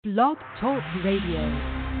Blog Talk Radio.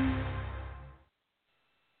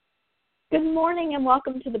 Good morning and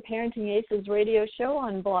welcome to the Parenting Aces radio show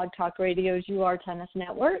on Blog Talk Radio's UR Tennis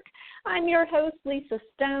Network. I'm your host, Lisa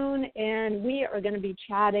Stone, and we are going to be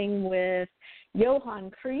chatting with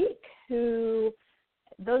Johan Kriek, who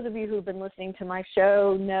those of you who have been listening to my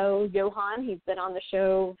show know Johan. He's been on the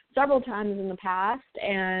show several times in the past,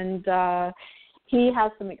 and he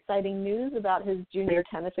has some exciting news about his Junior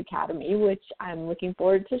Tennis Academy, which I'm looking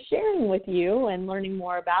forward to sharing with you and learning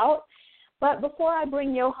more about. But before I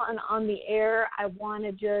bring Johan on the air, I want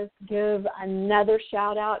to just give another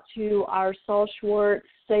shout out to our Saul Schwartz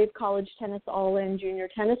Save College Tennis All-In Junior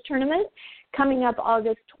Tennis Tournament coming up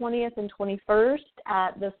August 20th and 21st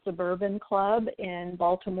at the Suburban Club in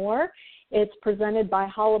Baltimore. It's presented by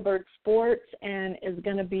Halliburton Sports and is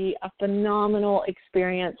going to be a phenomenal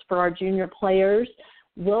experience for our junior players.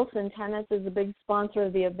 Wilson Tennis is a big sponsor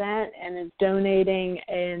of the event and is donating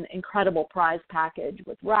an incredible prize package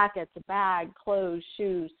with rackets, a bag, clothes,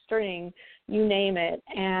 shoes, string, you name it.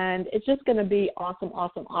 And it's just going to be awesome,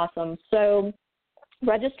 awesome, awesome. So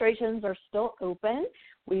registrations are still open.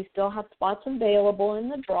 We still have spots available in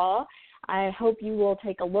the draw. I hope you will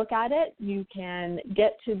take a look at it. You can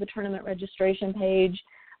get to the tournament registration page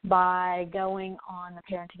by going on the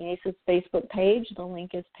Parenting Aces Facebook page. The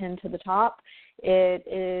link is pinned to the top. It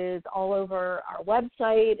is all over our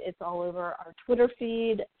website. It's all over our Twitter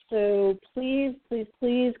feed. So please, please,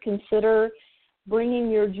 please consider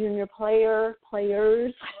bringing your junior players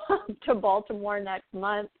to Baltimore next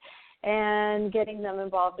month and getting them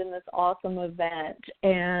involved in this awesome event.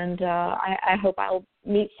 And I hope I'll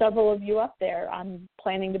meet several of you up there. I'm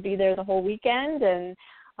planning to be there the whole weekend and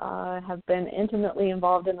have been intimately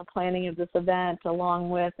involved in the planning of this event along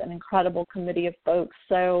with an incredible committee of folks.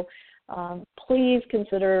 So please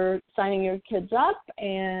consider signing your kids up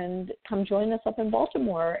and come join us up in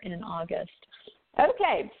Baltimore in August.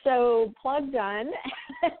 Okay, so plug done.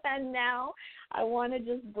 And now I want to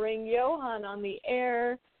just bring Johan on the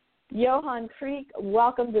air. Johan Kriek,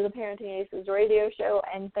 welcome to the Parenting Aces radio show,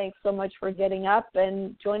 and thanks so much for getting up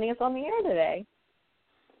and joining us on the air today.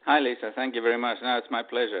 Hi, Lisa. Thank you very much. No, it's my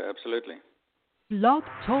pleasure. Absolutely. Blog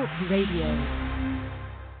Talk Radio.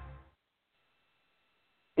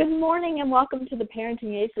 Good morning and welcome to the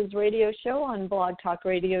Parenting Aces radio show on Blog Talk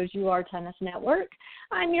Radio's UR Tennis Network.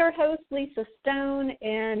 I'm your host, Lisa Stone,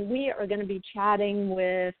 and we are going to be chatting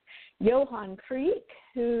with Johan Kriek,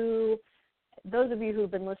 who those of you who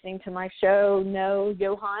have been listening to my show know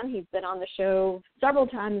Johan. He's been on the show several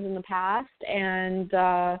times in the past, and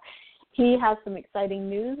he has some exciting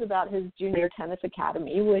news about his Junior Tennis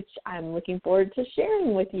Academy, which I'm looking forward to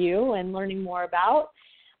sharing with you and learning more about.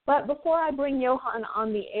 But before I bring Johan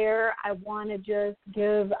on the air, I want to just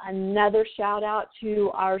give another shout out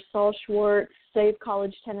to our Saul Schwartz Save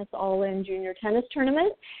College Tennis All-In Junior Tennis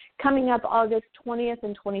Tournament coming up August 20th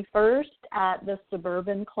and 21st at the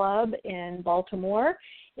Suburban Club in Baltimore.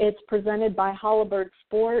 It's presented by Halliburton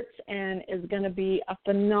Sports and is going to be a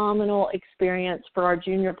phenomenal experience for our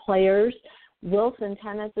junior players. Wilson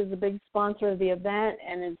Tennis is a big sponsor of the event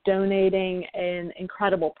and is donating an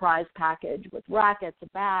incredible prize package with rackets, a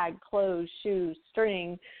bag, clothes, shoes,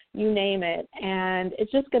 string, you name it. And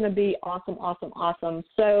it's just going to be awesome, awesome, awesome.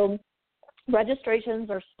 So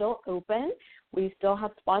registrations are still open. We still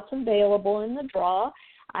have spots available in the draw.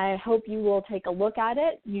 I hope you will take a look at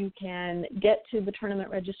it. You can get to the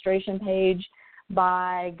tournament registration page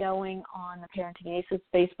by going on the Parenting Aces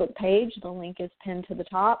Facebook page. The link is pinned to the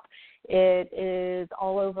top. It is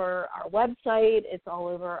all over our website. It's all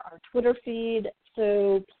over our Twitter feed.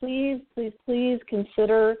 So please, please, please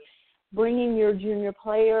consider bringing your junior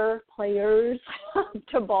players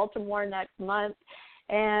to Baltimore next month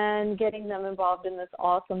and getting them involved in this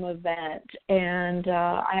awesome event. And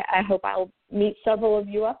I hope I'll meet several of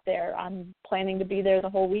you up there. I'm planning to be there the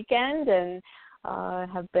whole weekend and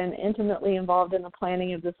have been intimately involved in the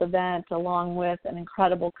planning of this event along with an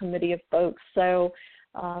incredible committee of folks. So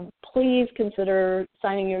please consider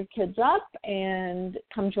signing your kids up and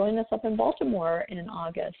come join us up in Baltimore in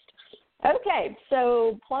August. Okay,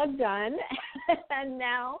 so plug done. And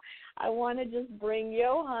now I want to just bring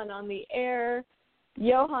Johan on the air.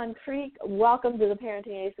 Johan Kriek, welcome to the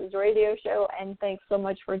Parenting Aces radio show, and thanks so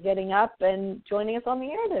much for getting up and joining us on the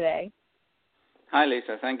air today. Hi,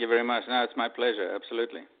 Lisa. Thank you very much. No, it's my pleasure.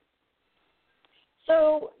 Absolutely.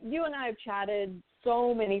 So you and I have chatted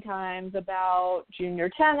so many times about junior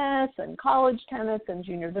tennis and college tennis and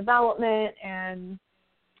junior development and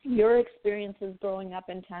your experiences growing up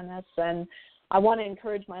in tennis. And I want to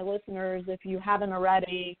encourage my listeners, if you haven't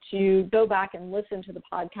already, to go back and listen to the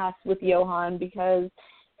podcast with Johan, because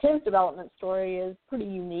his development story is pretty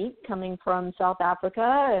unique, coming from South Africa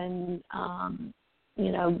and,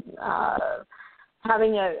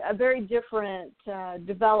 having a very different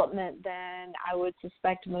development than I would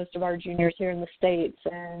suspect most of our juniors here in the States.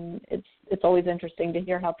 And it's always interesting to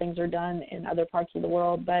hear how things are done in other parts of the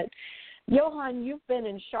world. But Johan, you've been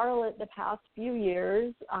in Charlotte the past few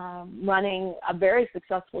years, running a very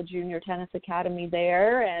successful junior tennis academy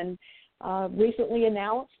there, and recently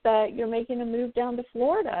announced that you're making a move down to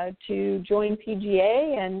Florida to join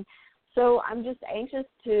PGA. And so I'm just anxious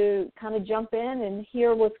to kind of jump in and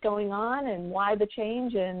hear what's going on and why the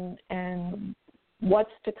change and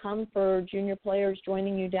what's to come for junior players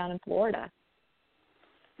joining you down in Florida.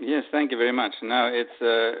 Yes, thank you very much. No,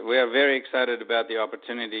 we are very excited about the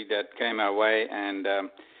opportunity that came our way, and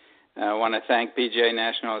I want to thank PGA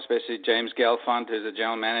National, especially James Gelfond, who's the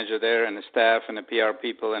general manager there, and the staff and the PR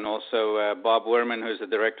people, and also Bob Werman, who's the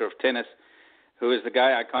director of tennis, who is the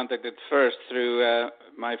guy I contacted first through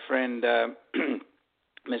my friend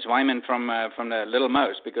Ms. Wyman from the Little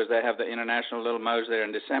Mo's, because they have the International Little Mo's there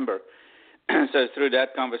in December. So through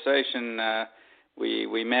that conversation,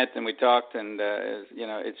 we met and we talked, and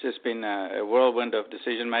it's just been a whirlwind of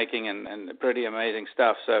decision making and pretty amazing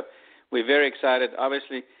stuff. So we're very excited.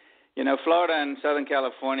 Obviously, Florida and Southern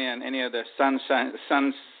California and any of the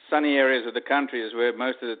sunny areas of the country is where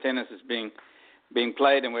most of the tennis is being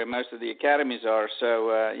played and where most of the academies are. So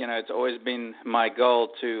it's always been my goal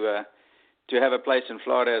to have a place in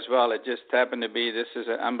Florida as well. It just happened to be this is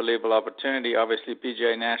an unbelievable opportunity. Obviously,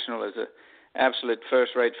 PGA National is an absolute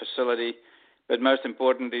first-rate facility. But most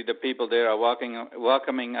importantly, the people there are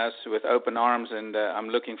welcoming us with open arms, and I'm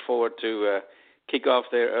looking forward to kick off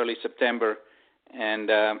there early September and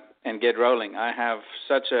get rolling. I have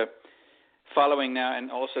such a following now,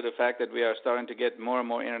 and also the fact that we are starting to get more and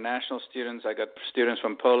more international students. I got students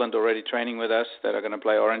from Poland already training with us that are going to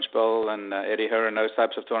play Orange Bowl and Eddie Herr and those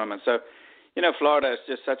types of tournaments. So, Florida is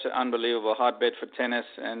just such an unbelievable hotbed for tennis,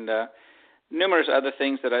 and numerous other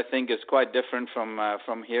things that I think is quite different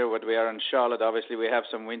from here, what we are in Charlotte. Obviously, we have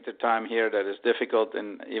some winter time here that is difficult,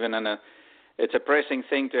 and even it's a pressing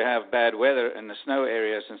thing to have bad weather in the snow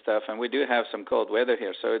areas and stuff, and we do have some cold weather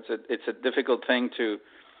here. So it's a difficult thing to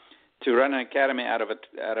run an academy out of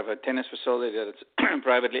a tennis facility that's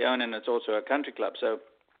privately owned, and it's also a country club. So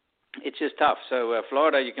it's just tough. So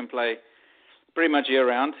Florida, you can play pretty much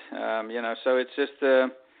year-round, so it's just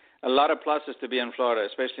a lot of pluses to be in Florida,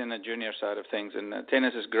 especially in the junior side of things. And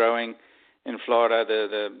tennis is growing in Florida.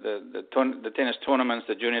 The tennis tournaments,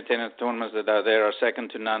 the junior tennis tournaments that are there are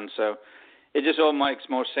second to none. So it just all makes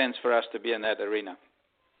more sense for us to be in that arena.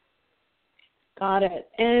 Got it.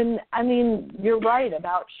 And, you're right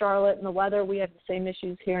about Charlotte and the weather. We have the same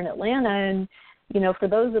issues here in Atlanta. And, for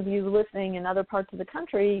those of you listening in other parts of the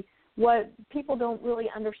country, what people don't really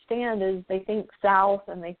understand is they think south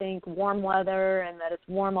and they think warm weather and that it's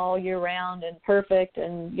warm all year round and perfect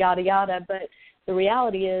and yada, yada. But the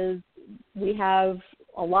reality is we have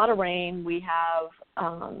a lot of rain. We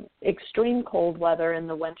have extreme cold weather in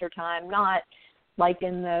the wintertime, not like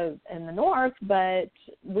in the north, but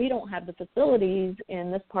we don't have the facilities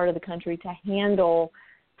in this part of the country to handle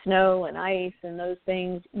snow and ice and those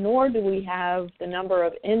things, nor do we have the number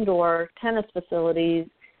of indoor tennis facilities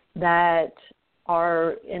that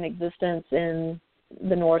are in existence in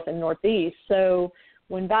the north and northeast. So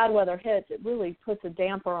when bad weather hits, it really puts a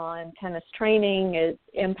damper on tennis training. It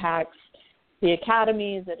impacts the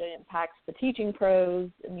academies. It impacts the teaching pros.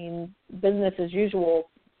 Business as usual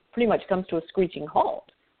pretty much comes to a screeching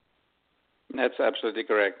halt. That's absolutely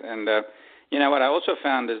correct. And, what I also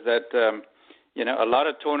found is that, a lot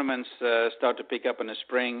of tournaments start to pick up in the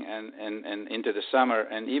spring and into the summer.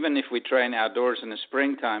 And even if we train outdoors in the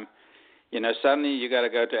springtime, suddenly you got to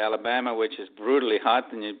go to Alabama, which is brutally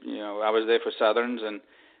hot. And, I was there for Southerns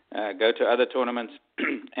and go to other tournaments.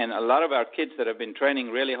 And a lot of our kids that have been training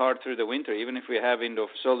really hard through the winter, even if we have indoor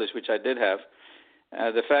facilities, which I did have,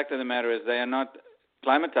 the fact of the matter is they are not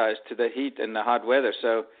climatized to the heat and the hot weather.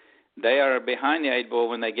 So they are behind the eight ball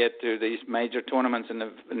when they get to these major tournaments in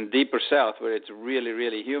the deeper south where it's really,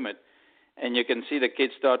 really humid. And you can see the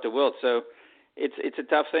kids start to wilt. So it's a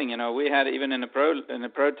tough thing. We had even in the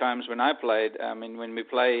pro times when I played, when we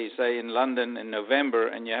play, say, in London in November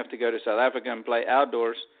and you have to go to South Africa and play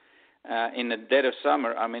outdoors in the dead of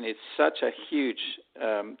summer, it's such a huge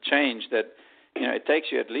change that, it takes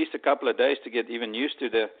you at least a couple of days to get even used to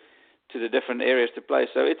the different areas to play.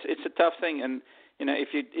 So it's a tough thing. And, if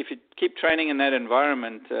you keep training in that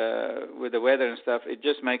environment with the weather and stuff, it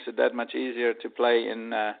just makes it that much easier to play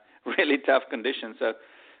in really tough conditions. So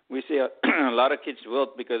we see a lot of kids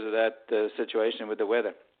wilt because of that situation with the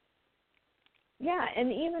weather. Yeah,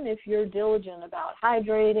 and even if you're diligent about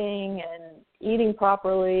hydrating and eating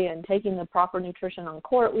properly and taking the proper nutrition on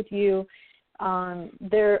court with you,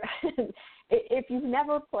 if you've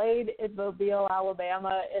never played in Mobile,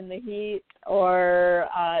 Alabama in the heat or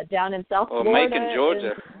down in South Florida. Or Macon,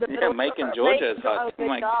 Georgia. Macon, Georgia is hot. Oh,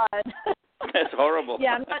 my God. That's horrible.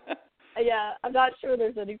 I'm not sure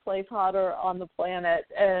there's any place hotter on the planet.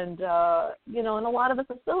 And, and a lot of the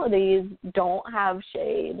facilities don't have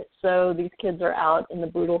shade, so these kids are out in the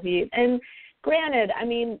brutal heat. And granted, I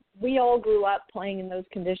mean, we all grew up playing in those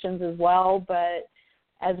conditions as well, but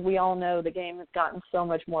as we all know, the game has gotten so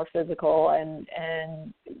much more physical, and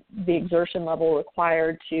the exertion level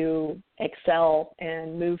required to excel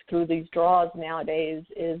and move through these draws nowadays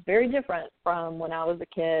is very different from when I was a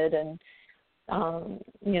kid. And,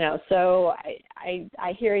 so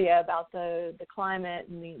I hear you about the climate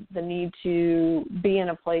and the need to be in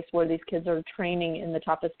a place where these kids are training in the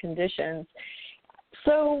toughest conditions.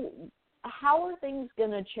 So how are things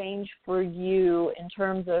going to change for you in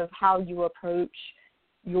terms of how you approach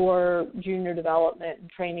your junior development and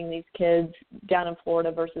training these kids down in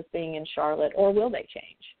Florida versus being in Charlotte, or will they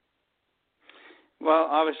change? Well,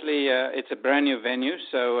 obviously, it's a brand new venue,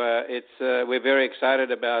 so we're very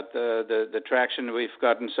excited about the traction we've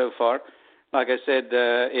gotten so far. Like I said,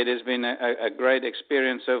 it has been a great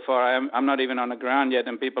experience so far. I'm not even on the ground yet,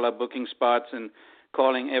 and people are booking spots and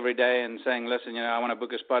calling every day and saying, listen, I want to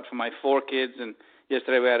book a spot for my 4 kids, and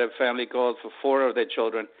yesterday we had a family call for 4 of their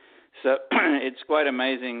children. So it's quite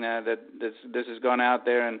amazing that this has gone out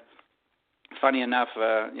there, and funny enough,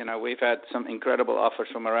 we've had some incredible offers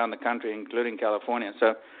from around the country, including California.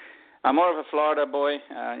 So I'm more of a Florida boy.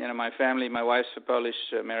 My family, my wife's a Polish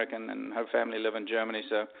American, and her family live in Germany,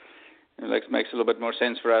 so it makes a little bit more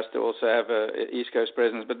sense for us to also have a East Coast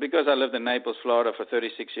presence. But because I lived in Naples, Florida for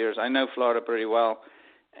 36 years, I know Florida pretty well.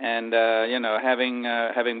 And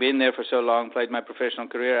having been there for so long, played my professional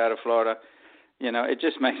career out of Florida, it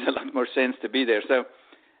just makes a lot more sense to be there. So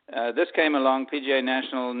this came along. PGA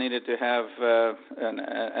National needed to have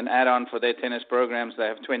an add-on for their tennis programs. They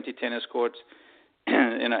have 20 tennis courts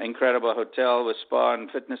in an incredible hotel with spa and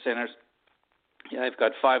fitness centers. They've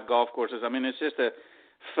got 5 golf courses. I mean, it's just a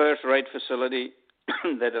first-rate facility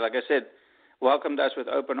that, like I said, welcomed us with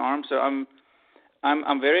open arms. So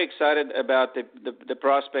I'm very excited about the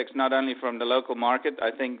prospects, not only from the local market.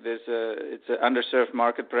 I think it's an underserved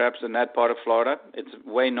market, perhaps, in that part of Florida. It's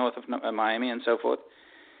way north of Miami and so forth.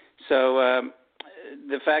 So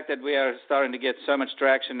the fact that we are starting to get so much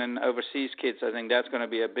traction in overseas kids, I think that's going to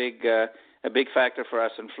be a big factor for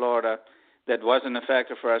us in Florida. That wasn't a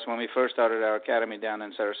factor for us when we first started our academy down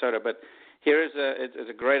in Sarasota. But here is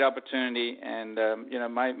a great opportunity, and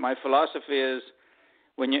my philosophy is,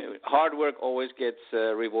 hard work always gets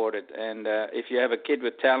rewarded. And if you have a kid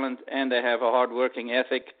with talent and they have a hard-working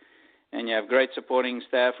ethic, and you have great supporting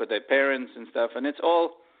staff with their parents and stuff, and it's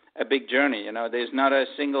all a big journey. There's not a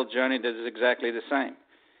single journey that is exactly the same.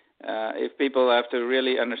 If people have to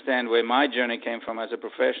really understand where my journey came from as a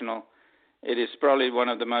professional, it is probably one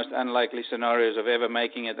of the most unlikely scenarios of ever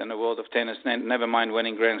making it in the world of tennis, never mind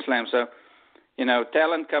winning Grand Slam. So,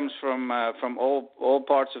 talent comes from all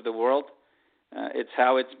parts of the world. It's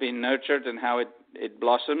how it's been nurtured and how it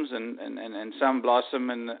blossoms, and some blossom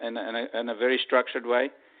in a very structured way.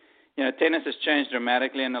 Tennis has changed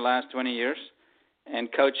dramatically in the last 20 years,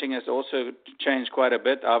 and coaching has also changed quite a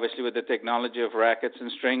bit, obviously with the technology of rackets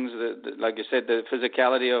and strings. Like you said, the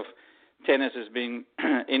physicality of tennis has been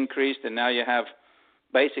increased, and now you have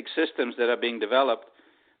basic systems that are being developed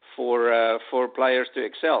for players to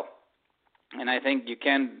excel. And I think you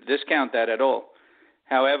can't discount that at all.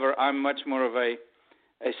 However, I'm much more of a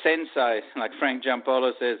sensei, like Frank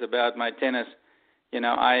Giampolo says about my tennis.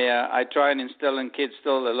 I try and instill in kids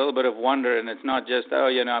still a little bit of wonder, and it's not just,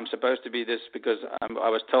 I'm supposed to be this because I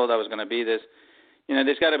was told I was going to be this.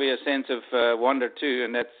 There's got to be a sense of wonder too,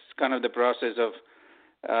 and that's kind of the process of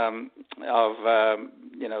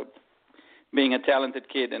being a talented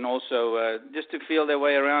kid, and also just to feel their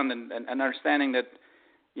way around and understanding that,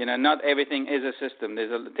 not everything is a system.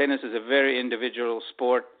 Tennis is a very individual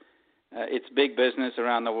sport. It's big business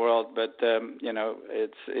around the world, but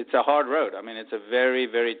it's a hard road. I mean, it's a very,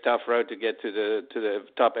 very tough road to get to the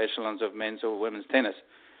top echelons of men's or women's tennis.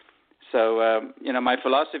 So my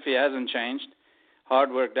philosophy hasn't changed.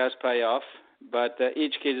 Hard work does pay off, but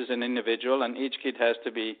each kid is an individual, and each kid has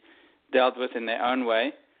to be dealt with in their own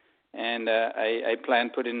way, and a plan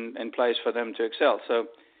put in place for them to excel. So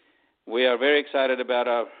we are very excited about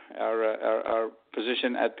our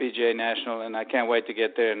position at PGA National, and I can't wait to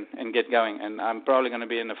get there and get going. And I'm probably going to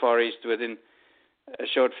be in the Far East within a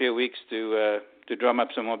short few weeks to drum up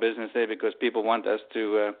some more business there, because people want us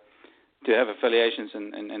to have affiliations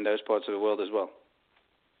in those parts of the world as well.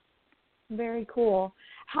 Very cool.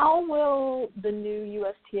 How will the new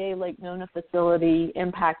USTA Lake Nona facility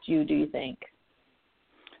impact you, do you think?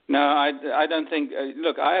 No, I don't think.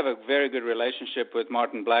 Look, I have a very good relationship with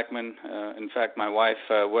Martin Blackman. In fact, my wife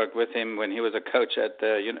worked with him when he was a coach at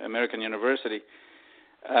American University.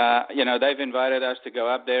 They've invited us to go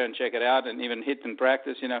up there and check it out, and even hit and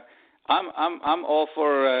practice. I'm all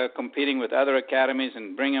for competing with other academies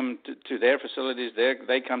and bring them to their facilities.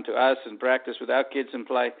 They come to us and practice with our kids and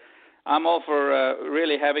play. I'm all for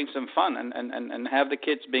really having some fun and have the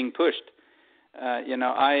kids being pushed.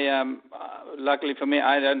 Luckily for me,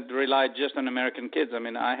 I don't rely just on American kids. I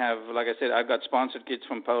mean, I have, like I said, I've got sponsored kids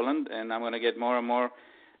from Poland, and I'm going to get more and more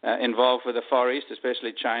involved with the Far East,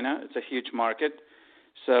 especially China. It's a huge market.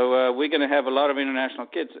 So we're going to have a lot of international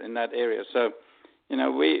kids in that area. So,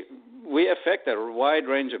 we affect a wide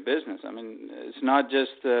range of business. I mean, it's not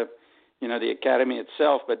just, the academy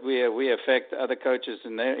itself, but we affect other coaches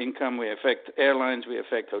and their income. We affect airlines. We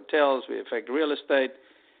affect hotels. We affect real estate,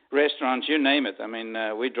 restaurants, you name it. I mean,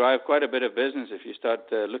 we drive quite a bit of business if you start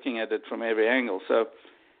looking at it from every angle. So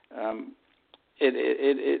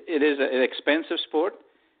it is an expensive sport,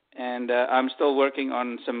 and I'm still working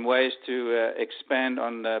on some ways to expand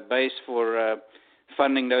on the base for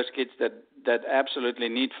funding those kids that absolutely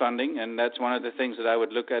need funding, and that's one of the things that I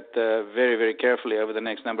would look at very, very carefully over the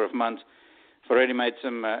next number of months. I've already made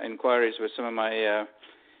some inquiries with some of my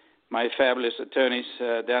fabulous attorneys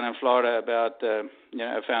down in Florida about a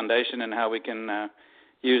foundation and how we can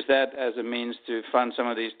use that as a means to fund some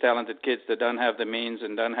of these talented kids that don't have the means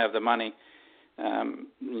and don't have the money.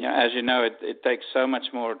 As you know, it takes so much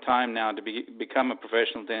more time now to become a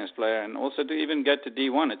professional tennis player, and also to even get to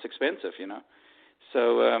D1. It's expensive,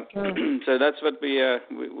 So so that's what we're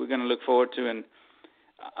going to look forward to, and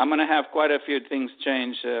I'm going to have quite a few things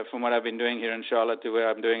change from what I've been doing here in Charlotte to where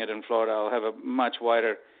I'm doing it in Florida. I'll have a much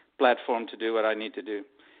wider platform to do what I need to do.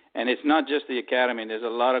 And it's not just the academy. There's a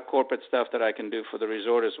lot of corporate stuff that I can do for the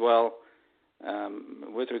resort as well,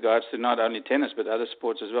 with regards to not only tennis but other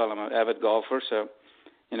sports as well. I'm an avid golfer, so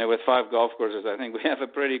with 5 golf courses, I think we have a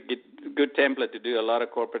pretty good template to do a lot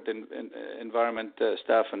of corporate environment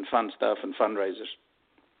stuff and fun stuff and fundraisers.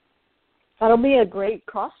 That'll be a great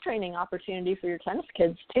cross-training opportunity for your tennis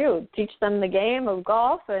kids, too. Teach them the game of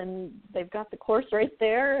golf, and they've got the course right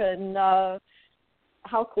there, and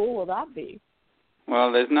how cool will that be?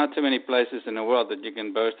 Well, there's not too many places in the world that you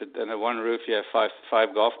can boast that under one roof you have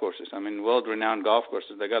five golf courses. I mean, world-renowned golf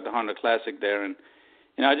courses. They got the Honda Classic there, and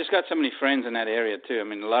I just got so many friends in that area too. I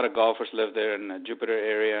mean, a lot of golfers live there in the Jupiter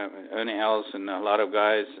area, Ernie Els, and a lot of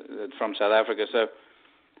guys from South Africa. So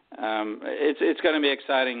it's going to be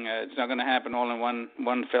exciting. It's not going to happen all in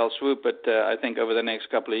one fell swoop, but I think over the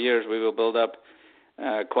next couple of years we will build up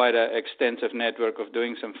quite an extensive network of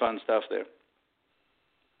doing some fun stuff there.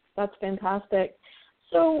 That's fantastic.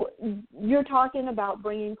 So you're talking about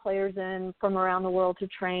bringing players in from around the world to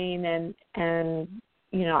train, and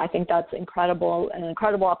I think that's incredible, an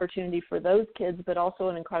incredible opportunity for those kids, but also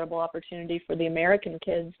an incredible opportunity for the American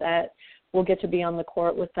kids that will get to be on the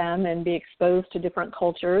court with them and be exposed to different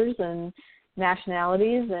cultures and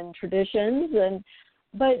nationalities and traditions.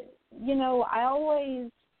 But I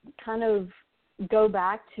always kind of go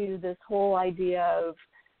back to this whole idea of,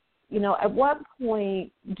 at what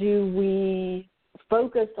point do we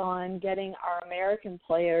focus on getting our American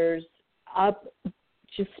players up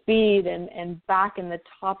to speed and back in the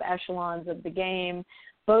top echelons of the game,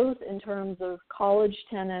 both in terms of college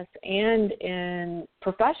tennis and in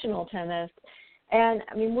professional tennis. And,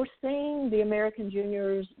 I mean, we're seeing the American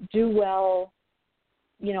juniors do well,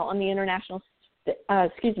 on the international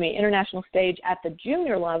stage at the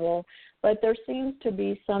junior level, but there seems to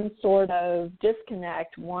be some sort of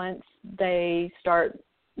disconnect once they start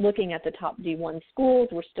looking at the top D1 schools.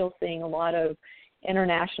 We're still seeing a lot of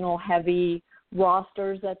international heavy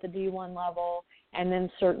rosters at the D1 level, and then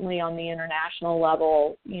certainly on the international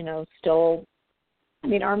level, still,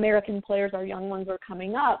 our American players, our young ones are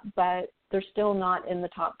coming up, but they're still not in the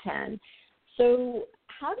top 10. So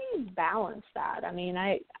how do you balance that? I mean,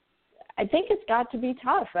 I think it's got to be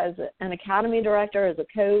tough as an academy director, as a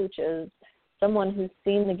coach, as someone who's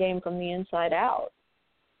seen the game from the inside out.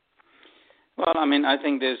 Well, I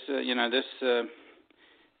think there's,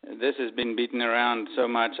 this has been beaten around so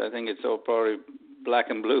much. I think it's all probably black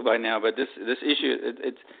and blue by now. But this issue,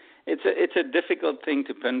 it's a difficult thing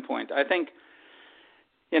to pinpoint. I think,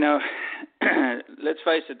 let's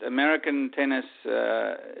face it, American tennis,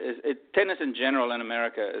 tennis in general in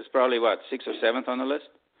America is probably 6th or 7th on the list.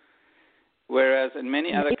 Whereas in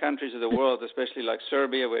many other countries of the world, especially like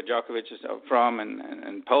Serbia, where Djokovic is from,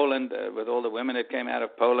 and Poland, with all the women that came out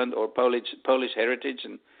of Poland, or Polish heritage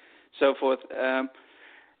and so forth,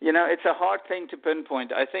 it's a hard thing to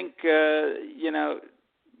pinpoint. I think,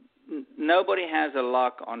 nobody has a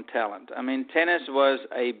lock on talent. I mean, tennis was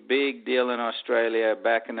a big deal in Australia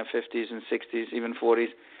back in the 50s and 60s, even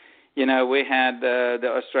 40s. We had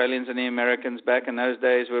the Australians and the Americans back in those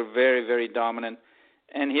days were very, very dominant.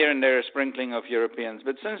 And here and there a sprinkling of Europeans.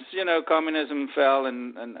 But since, communism fell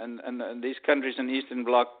and these countries in the Eastern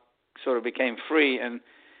Bloc sort of became free and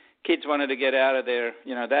kids wanted to get out of there,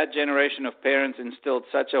 that generation of parents instilled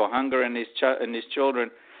such a hunger in these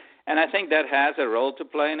children. And I think that has a role to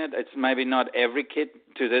play in it. It's maybe not every kid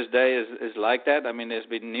to this day is like that. I mean, there's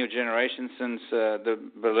been new generations since the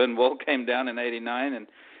Berlin Wall came down in 89. And,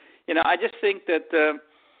 I just think that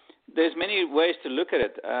there's many ways to look at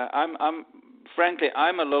it. Frankly,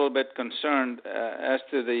 I'm a little bit concerned as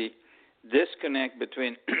to the disconnect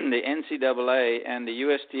between the NCAA and the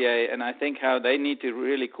USTA, and I think how they need to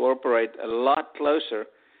really cooperate a lot closer,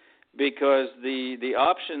 because the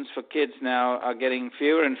options for kids now are getting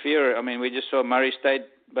fewer and fewer. I mean, we just saw Murray State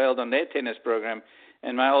bailed on their tennis program,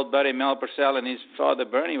 and my old buddy Mel Purcell and his father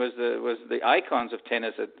Bernie was the icons of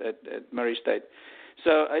tennis at Murray State.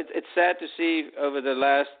 So it's sad to see over the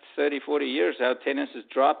last 30, 40 years how tennis has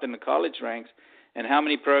dropped in the college ranks and how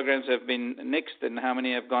many programs have been nixed and how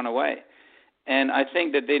many have gone away. And I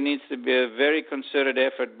think that there needs to be a very concerted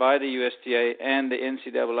effort by the USTA and the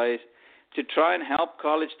NCAA to try and help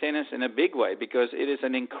college tennis in a big way, because it is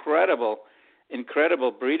an incredible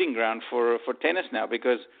breeding ground for tennis now,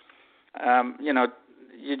 because,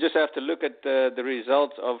 you just have to look at the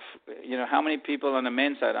results of, how many people on the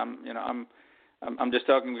men's side. I'm just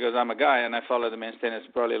talking because I'm a guy and I follow the men's tennis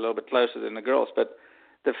probably a little bit closer than the girls. But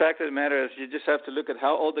the fact of the matter is you just have to look at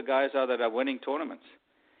how old the guys are that are winning tournaments.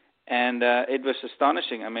 And it was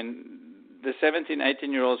astonishing. I mean, the 17,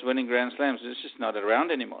 18-year-olds winning Grand Slams is just not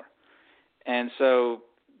around anymore. And so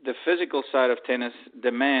the physical side of tennis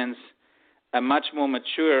demands a much more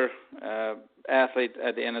mature athlete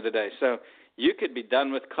at the end of the day. So you could be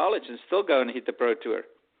done with college and still go and hit the pro tour.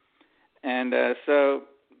 And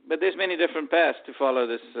but there's many different paths to follow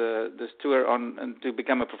this tour on and to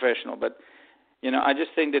become a professional. But, I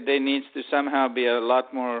just think that there needs to somehow be a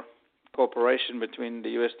lot more cooperation between the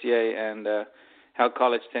USTA and how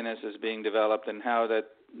college tennis is being developed and how that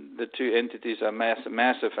the two entities are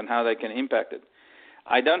massive and how they can impact it.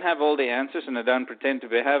 I don't have all the answers, and I don't pretend to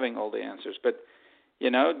be having all the answers. But,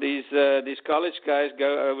 these college guys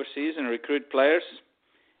go overseas and recruit players,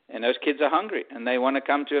 and those kids are hungry, and they want to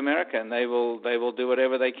come to America, and they will do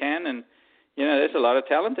whatever they can. And, there's a lot of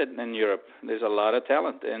talent in Europe. There's a lot of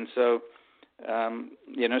talent. And so,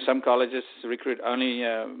 some colleges recruit only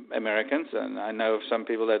Americans, and I know of some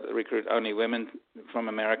people that recruit only women from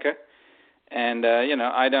America. And,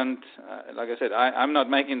 I don't, like I said, I'm not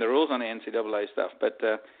making the rules on the NCAA stuff, but,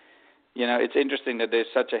 it's interesting that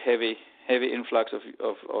there's such a heavy influx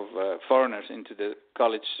of foreigners into the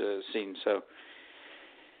college scene. So,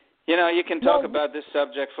 you can talk about this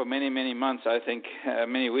subject for many, many months, I think,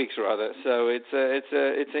 many weeks rather. So it's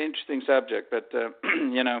an interesting subject. But,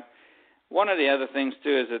 one of the other things,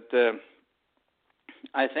 too, is that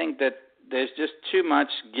I think that there's just too much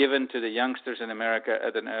given to the youngsters in America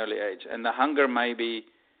at an early age. And the hunger may be,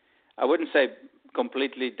 I wouldn't say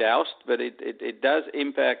completely doused, but it does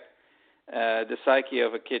impact the psyche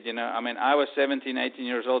of a kid. I mean, I was 17, 18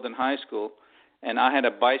 years old in high school, and I had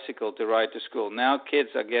a bicycle to ride to school. Now kids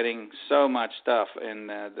are getting so much stuff, and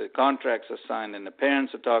the contracts are signed, and the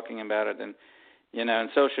parents are talking about it. And, in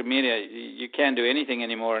social media, you can't do anything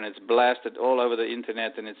anymore, and it's blasted all over the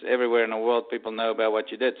Internet, and it's everywhere in the world. People know about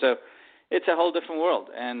what you did. So it's a whole different world.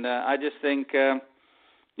 And I just think, there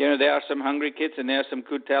are some hungry kids, and there are some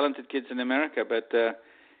good, talented kids in America. But,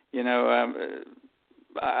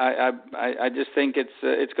 I just think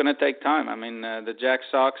it's going to take time. I mean, the Jack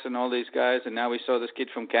Sox and all these guys, and now we saw this kid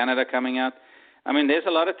from Canada coming out. I mean, there's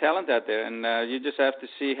a lot of talent out there, and you just have to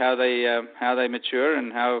see how they mature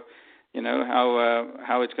and how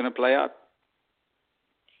it's going to play out.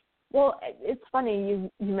 Well, it's funny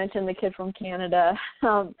you mentioned the kid from Canada,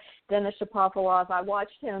 Denis Shapovalov. I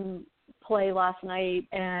watched him play last night,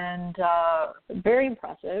 and very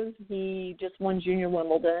impressive. He just won Junior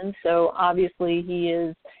Wimbledon, so obviously he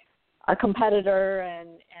is a competitor, and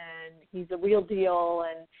he's a real deal.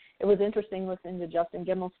 And it was interesting listening to Justin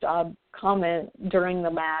Gimelstob comment during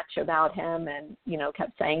the match about him, and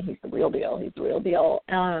kept saying he's the real deal. He's the real deal.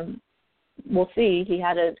 We'll see. He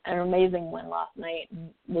had an amazing win last night and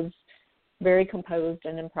was very composed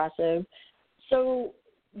and impressive. So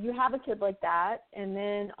you have a kid like that, and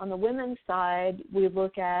then on the women's side, we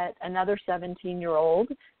look at another 17-year-old,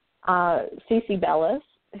 Cece Bellis,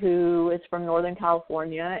 who is from Northern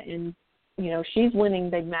California, and, she's winning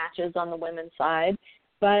big matches on the women's side,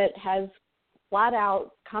 but has flat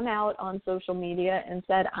out come out on social media and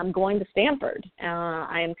said, I'm going to Stanford.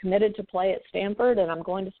 I am committed to play at Stanford, and I'm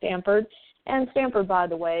going to Stanford. And Stanford, by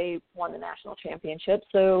the way, won the national championship,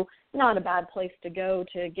 so not a bad place to go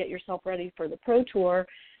to get yourself ready for the Pro Tour.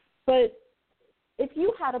 But if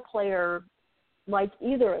you had a player like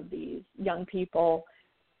either of these young people,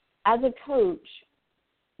 as a coach,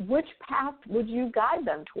 which path would you guide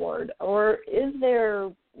them toward? Or is there,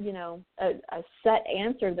 a set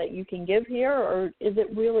answer that you can give here, or is it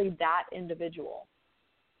really that individual?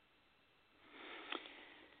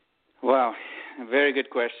 Well, very good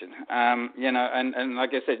question. And like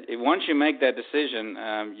I said, once you make that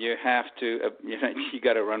decision, you have to, you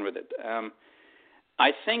got to run with it.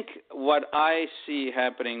 I think what I see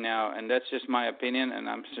happening now, and that's just my opinion, and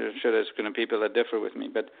I'm sure there's going to be people that differ with me,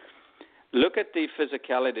 but look at the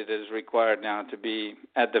physicality that is required now to be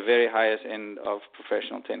at the very highest end of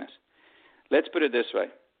professional tennis. Let's put it this way.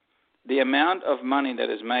 The amount of money that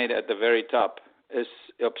is made at the very top is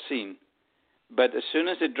obscene. But as soon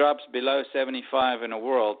as it drops below 75 in a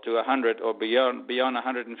world to 100 or beyond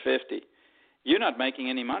 150, you're not making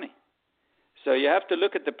any money. So you have to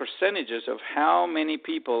look at the percentages of how many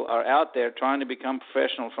people are out there trying to become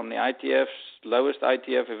professional, from the ITF's lowest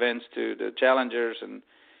ITF events to the challengers and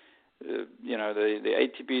the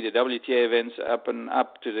ATP, the WTA events, up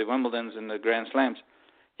to the Wimbledons and the Grand Slams.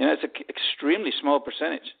 It's an extremely small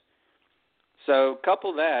percentage. So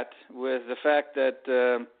couple that with the fact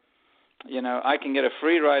that I can get a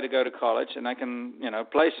free ride to go to college, and I can,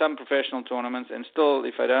 play some professional tournaments, and still,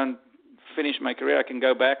 if I don't finish my career, I can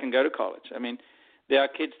go back and go to college. I mean, there are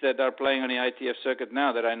kids that are playing on the ITF circuit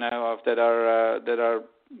now that I know of that are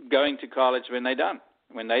going to college when they're done.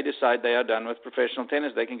 When they decide they are done with professional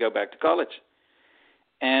tennis, they can go back to college.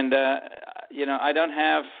 And, I don't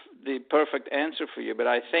have the perfect answer for you, but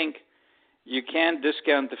I think you can't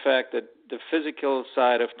discount the fact that the physical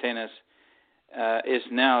side of tennis is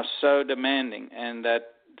now so demanding, and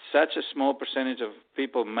that such a small percentage of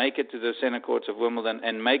people make it to the center courts of Wimbledon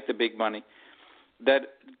and make the big money,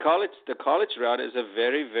 that the college route is a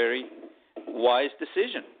very, very wise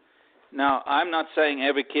decision. Now, I'm not saying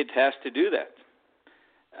every kid has to do that.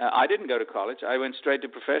 I didn't go to college. I went straight to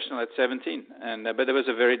professional at 17, but it was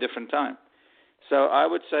a very different time. So I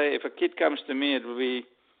would say if a kid comes to me, it will be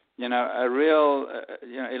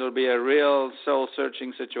it'll be a real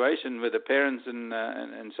soul-searching situation with the parents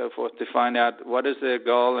and so forth to find out what is their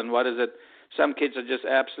goal and what is it. Some kids are just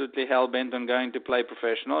absolutely hell-bent on going to play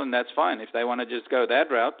professional, and that's fine. If they want to just go that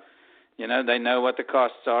route, they know what the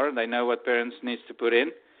costs are. They know what parents needs to put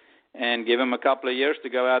in, and give them a couple of years to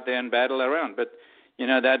go out there and battle around. But,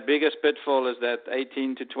 that biggest pitfall is that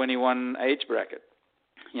 18 to 21 age bracket.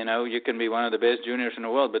 You can be one of the best juniors in the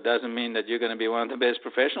world, but doesn't mean that you're going to be one of the best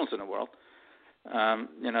professionals in the world.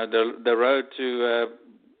 The road to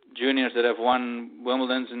juniors that have won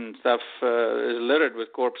Wimbledons and stuff is littered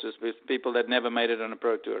with corpses, with people that never made it on a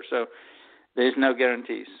pro tour. So there's no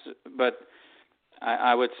guarantees. But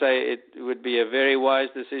I would say it would be a very wise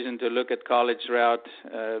decision to look at college route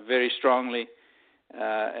very strongly.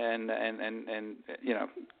 And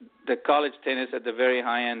the college tennis at the very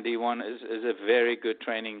high end D1 is a very good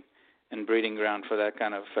training and breeding ground for that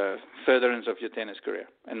kind of furtherance of your tennis career,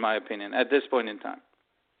 in my opinion, at this point in time.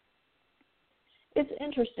 It's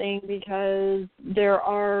interesting because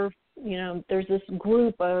there's this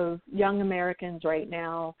group of young Americans right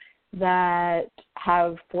now that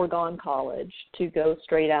have foregone college to go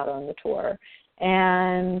straight out on the tour,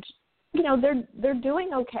 and they're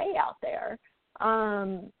doing okay out there.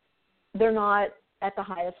 They're not at the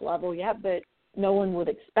highest level yet, but no one would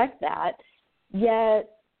expect that. Yet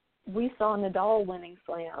we saw Nadal winning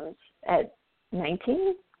slams at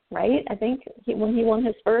 19, right? I think when he won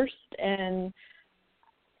his first, and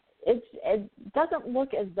it doesn't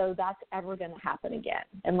look as though that's ever going to happen again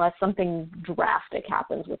unless something drastic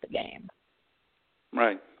happens with the game.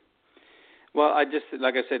 Right. Well,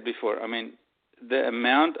 like I said before,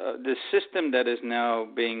 the system that is now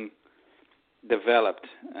being developed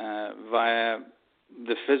via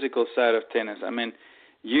the physical side of tennis.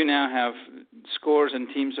 You now have scores and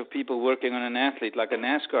teams of people working on an athlete like a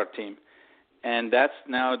NASCAR team, and that's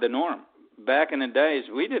now the norm. Back in the days,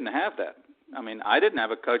 we didn't have that. I didn't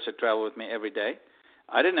have a coach that traveled with me every day.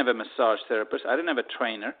 I didn't have a massage therapist. I didn't have a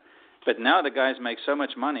trainer. But now the guys make so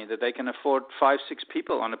much money that they can afford 5-6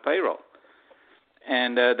 people on a payroll.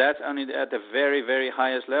 And that's only at the very, very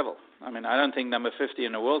highest level. I mean, I don't think number 50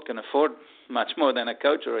 in the world can afford much more than a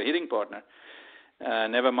coach or a hitting partner.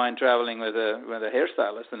 Never mind traveling with a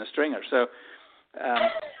hairstylist and a stringer. So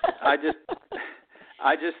I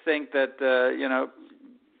just think that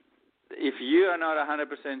if you are not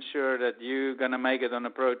 100% sure that you're going to make it on a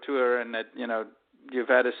pro tour, and that you've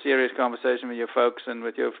had a serious conversation with your folks and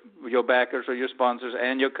with your backers or your sponsors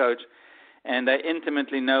and your coach, and they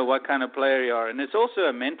intimately know what kind of player you are. And it's also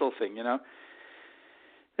a mental thing,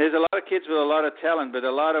 There's a lot of kids with a lot of talent, but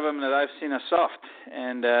a lot of them that I've seen are soft.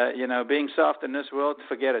 And, being soft in this world,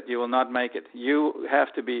 forget it. You will not make it. You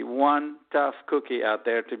have to be one tough cookie out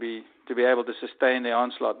there to be able to sustain the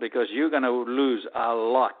onslaught, because you're going to lose a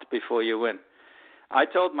lot before you win. I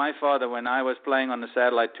told my father when I was playing on the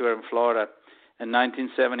satellite tour in Florida in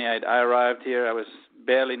 1978, I arrived here. I was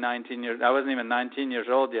barely 19 years. I wasn't even 19 years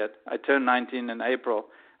old yet. I turned 19 in April.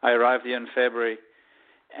 I arrived here in February,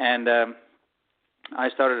 and I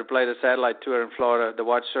started to play the satellite tour in Florida, the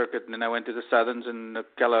watch circuit, and then I went to the Southerns and the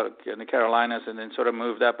Carolinas, and then sort of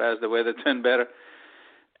moved up as the weather turned better.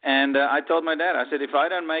 And I told my dad, I said, if I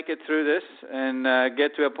don't make it through this and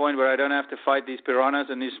get to a point where I don't have to fight these piranhas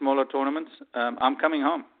in these smaller tournaments, I'm coming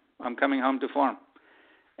home. I'm coming home to farm.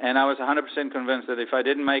 And I was 100% convinced that if I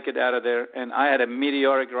didn't make it out of there, and I had a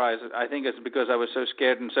meteoric rise, I think it's because I was so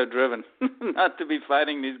scared and so driven not to be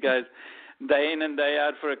fighting these guys day in and day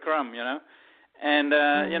out for a crumb, And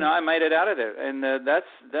I made it out of there, and that's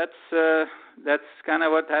kind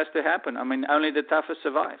of what has to happen. I mean, only the toughest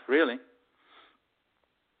survive, really.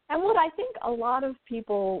 And what I think a lot of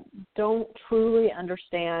people don't truly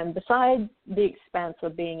understand, besides the expense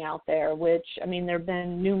of being out there, which, I mean, there have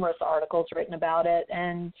been numerous articles written about it,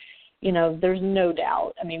 and, there's no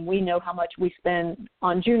doubt. I mean, we know how much we spend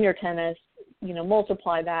on junior tennis,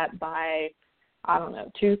 multiply that by,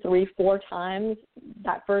 2, 3, 4 times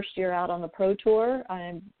that first year out on the pro tour,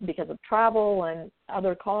 because of travel and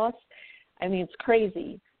other costs. I mean, it's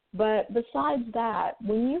crazy. But besides that,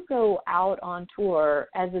 when you go out on tour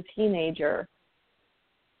as a teenager,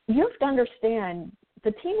 you have to understand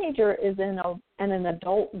the teenager is in an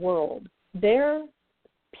adult world. Their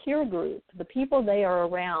peer group, the people they are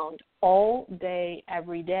around all day,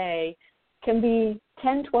 every day, can be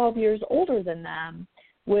 10, 12 years older than them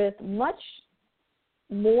with much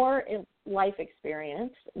more life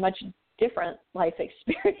experience, much different life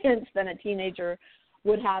experience than a teenager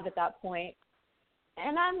would have at that point.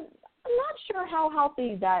 And I'm not sure how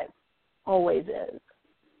healthy that always is.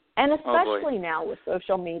 And especially now with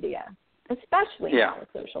social media. Now with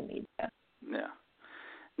social media. Yeah.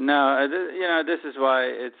 No, this is why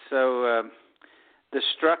it's so, the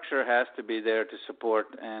structure has to be there to support,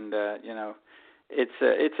 and,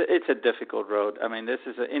 it's a difficult road. I mean, this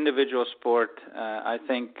is an individual sport. I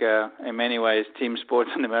think in many ways team sports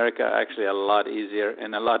in America are actually a lot easier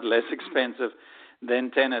and a lot less expensive than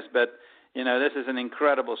tennis. But, this is an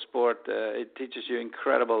incredible sport. It teaches you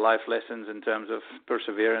incredible life lessons in terms of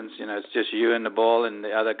perseverance. It's just you and the ball and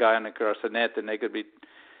the other guy across the net, and they could be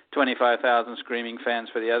 25,000 screaming fans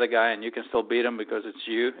for the other guy, and you can still beat them because it's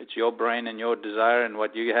you. It's your brain and your desire and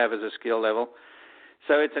what you have as a skill level.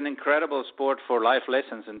 So it's an incredible sport for life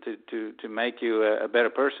lessons and to make you a better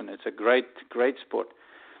person. It's a great sport.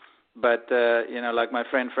 But, like my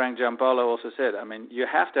friend Frank Giampaolo also said, I mean, you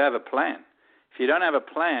have to have a plan. If you don't have a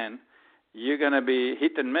plan, you're going to be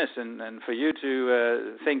hit and miss. And for you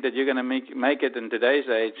to think that you're going to make it in today's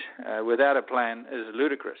age without a plan is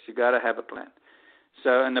ludicrous. You got to have a plan.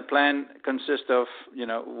 So, and the plan consists of,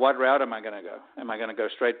 what route am I going to go? Am I going to go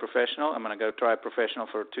straight professional? I'm going to go try professional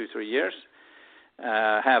for 2-3 years.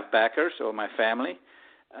 Have backers or my family.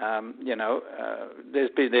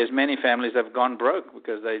 There's many families that have gone broke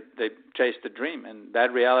because they chased the dream, and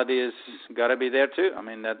that reality is got to be there too. I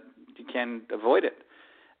mean, that you can't avoid it.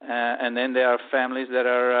 And then there are families that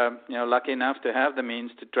are lucky enough to have the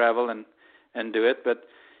means to travel and do it. But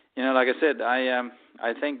like I said,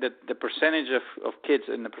 I think that the percentage of kids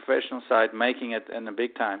in the professional side making it in the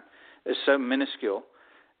big time is so minuscule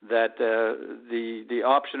that the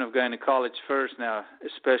option of going to college first now,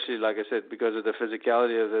 especially, like I said, because of the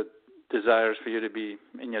physicality of the desires for you to be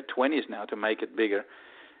in your 20s now to make it bigger,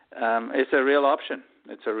 it's a real option.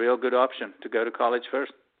 It's a real good option to go to college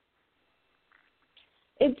first.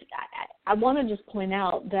 I want to just point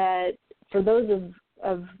out that for those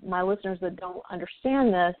of my listeners that don't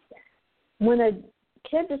understand this, when a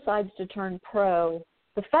kid decides to turn pro,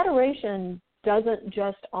 the federation doesn't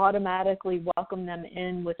just automatically welcome them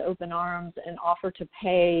in with open arms and offer to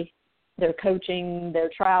pay their coaching,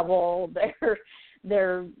 their travel,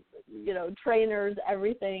 their trainers,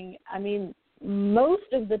 everything. I mean,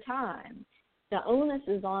 most of the time, the onus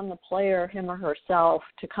is on the player, him or herself,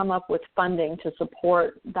 to come up with funding to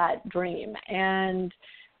support that dream. And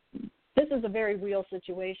this is a very real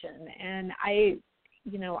situation. And I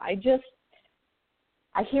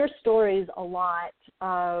hear stories a lot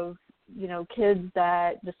of, kids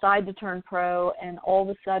that decide to turn pro and all of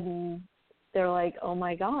a sudden they're like, oh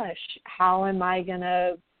my gosh, how am I going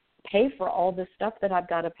to pay for all this stuff that I've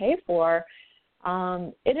got to pay for?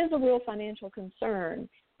 It is a real financial concern.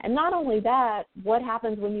 And not only that, what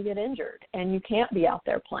happens when you get injured and you can't be out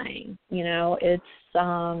there playing? It's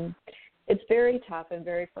very tough and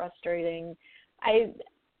very frustrating.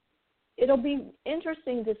 It'll be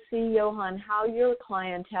interesting to see, Johan, how your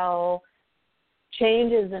clientele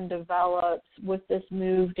changes and develops with this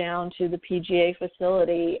move down to the PGA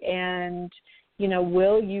facility. And,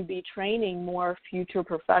 will you be training more future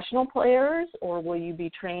professional players, or will you be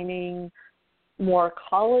training more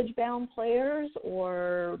college-bound players,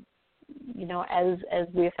 or, as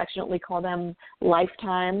we affectionately call them,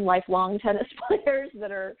 lifelong tennis players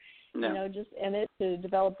that are, just in it to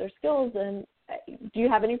develop their skills? And do you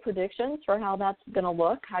have any predictions for how that's going to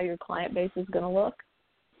look, how your client base is going to look?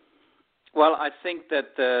 Well, I think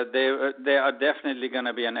that there are definitely going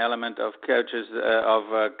to be an element of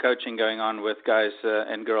coaching going on with guys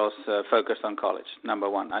and girls focused on college, number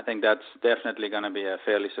one. I think that's definitely going to be a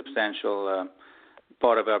fairly substantial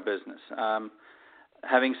part of our business.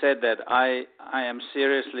 Having said that, I am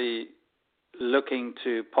seriously looking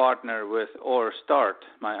to partner with or start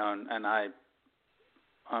my own, and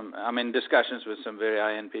I'm in discussions with some very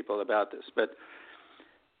high-end people about this, but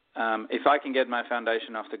if I can get my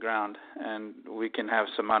foundation off the ground and we can have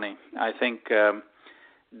some money, I think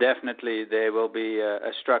definitely there will be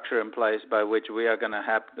a structure in place by which we're going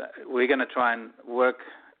to try and work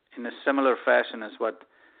in a similar fashion as what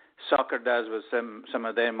soccer does with some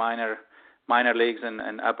of their minor leagues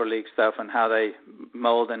and upper league stuff, and how they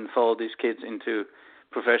mold and fold these kids into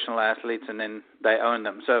professional athletes and then they own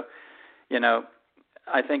them. So,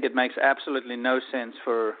 I think it makes absolutely no sense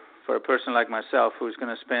for a person like myself who's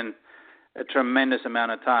going to spend a tremendous amount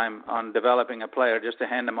of time on developing a player just to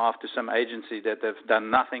hand them off to some agency that they've done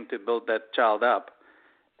nothing to build that child up,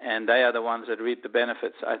 and they are the ones that reap the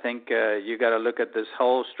benefits. I think you got to look at this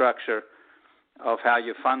whole structure of how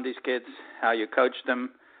you fund these kids, how you coach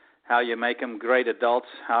them, how you make them great adults,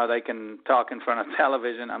 how they can talk in front of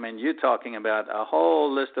television. I mean, you're talking about a whole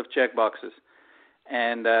list of check boxes,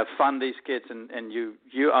 and fund these kids, and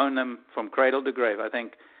you own them from cradle to grave. I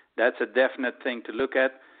think that's a definite thing to look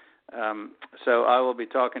at. So I will be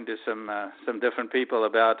talking to some different people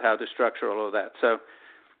about how to structure all of that. So,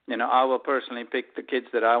 I will personally pick the kids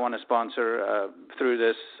that I want to sponsor through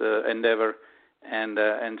this endeavor,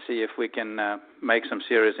 and see if we can make some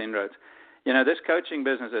serious inroads. This coaching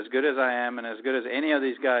business, as good as I am and as good as any of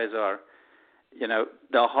these guys are,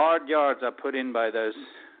 the hard yards are put in by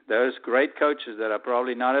those great coaches that are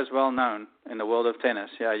probably not as well known in the world of tennis.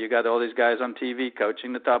 Yeah, you got all these guys on TV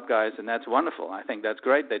coaching the top guys, and that's wonderful. I think that's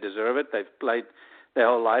great. They deserve it. They've played their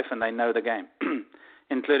whole life, and they know the game,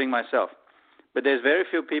 including myself. But there's very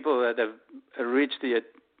few people that have reached the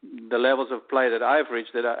levels of play that I've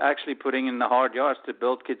reached that are actually putting in the hard yards to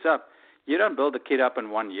build kids up. You don't build a kid up in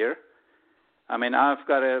 1 year. I mean, I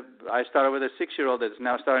started with a 6-year-old that's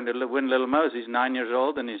now starting to win Little Mo's. He's 9 years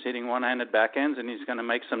old, and he's hitting one-handed backhands, and he's going to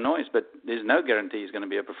make some noise, but there's no guarantee he's going to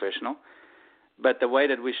be a professional. But the way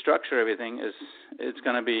that we structure everything it's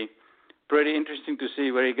going to be pretty interesting to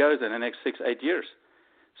see where he goes in the next 6-8 years.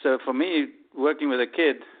 So for me, working with a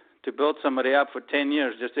kid to build somebody up for 10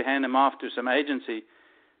 years just to hand him off to some agency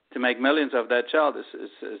to make millions of that child is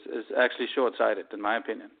actually short-sighted, in my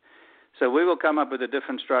opinion. So we will come up with a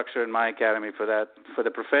different structure in my academy for that. For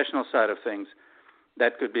the professional side of things,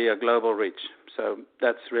 that could be a global reach. So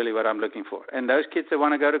that's really what I'm looking for. And those kids that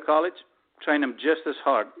want to go to college, train them just as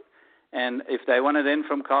hard. And if they want to then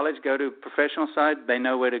from college go to professional side, they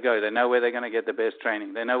know where to go. They know where they're going to get the best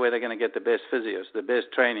training. They know where they're going to get the best physios, the best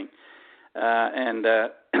training,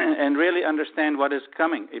 and really understand what is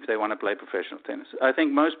coming if they want to play professional tennis. I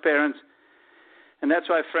think most parents, and that's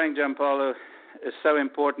why Frank Giampaolo is so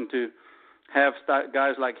important to have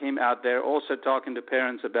guys like him out there also talking to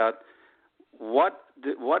parents about what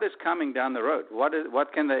is coming down the road.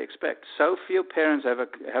 What can they expect? So few parents have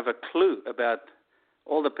a clue about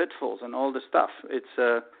all the pitfalls and all the stuff. It's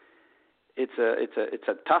a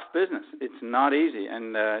tough business. It's not easy,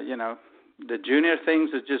 and the junior things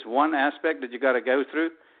is just one aspect that you got to go through.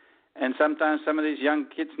 And sometimes some of these young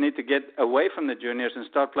kids need to get away from the juniors and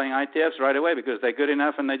start playing ITFs right away because they're good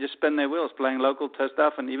enough and they just spin their wheels playing local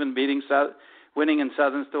stuff and even winning in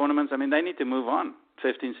Southern's tournaments. I mean, they need to move on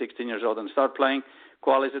 15, 16 years old and start playing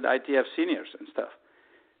qualies at ITF seniors and stuff.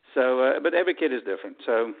 So, but every kid is different.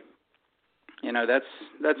 So,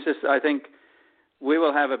 that's just, I think we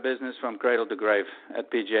will have a business from cradle to grave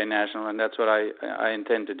at PGA National, and that's what I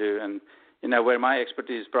intend to do. And, where my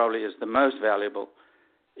expertise probably is the most valuable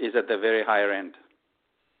is at the very higher end.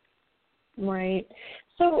 Right.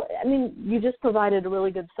 So, you just provided a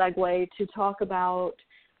really good segue to talk about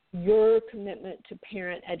your commitment to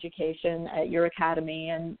parent education at your academy.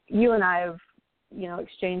 And you and I have,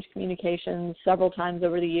 exchanged communications several times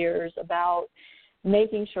over the years about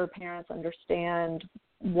making sure parents understand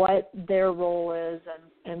what their role is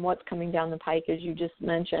and what's coming down the pike, as you just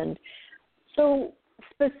mentioned. So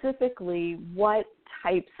specifically, what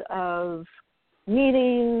types of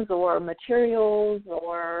meetings or materials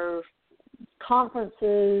or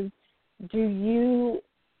conferences do you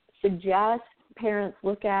suggest parents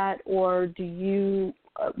look at, or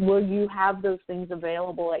will you have those things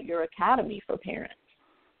available at your academy for parents?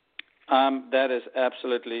 That is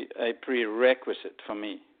absolutely a prerequisite for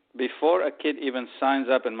me. Before a kid even signs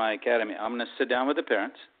up in my academy, I'm going to sit down with the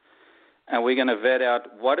parents, and we're going to vet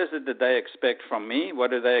out what is it that they expect from me,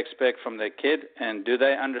 what do they expect from their kid, and do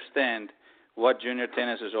they understand what junior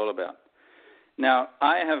tennis is all about. Now,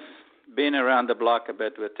 I have been around the block a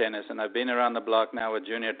bit with tennis, and I've been around the block now with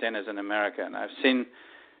junior tennis in America, and I've seen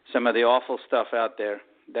some of the awful stuff out there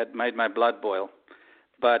that made my blood boil.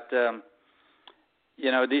 But,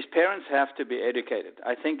 these parents have to be educated.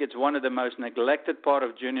 I think it's one of the most neglected part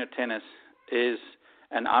of junior tennis is,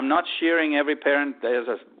 and I'm not cheering every parent. There's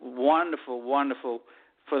a wonderful,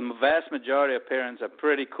 for the vast majority of parents are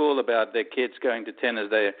pretty cool about their kids going to tennis.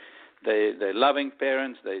 They're loving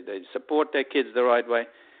parents. They support their kids the right way.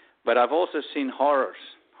 But I've also seen horror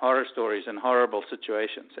stories and horrible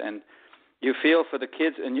situations. And you feel for the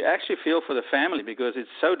kids, and you actually feel for the family because it's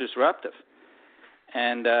so disruptive.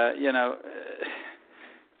 And,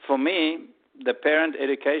 for me, the parent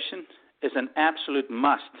education is an absolute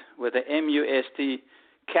must with the MUST,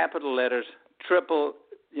 capital letters, triple,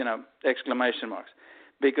 exclamation marks.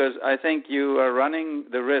 Because I think you are running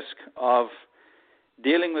the risk of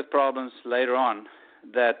dealing with problems later on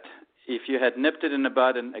that if you had nipped it in the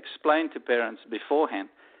bud and explained to parents beforehand,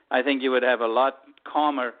 I think you would have a lot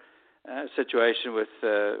calmer situation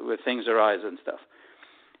with things arise and stuff.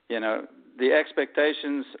 The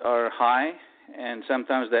expectations are high, and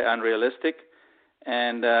sometimes they're unrealistic.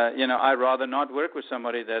 And I'd rather not work with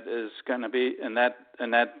somebody that is going to be in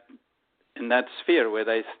that sphere where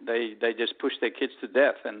they just push their kids to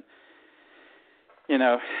death. And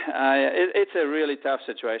it's a really tough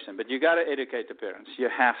situation. But you got to educate the parents. You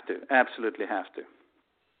have to, absolutely have to.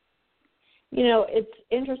 It's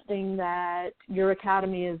interesting that your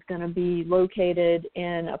academy is going to be located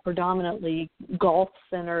in a predominantly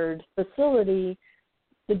golf-centered facility.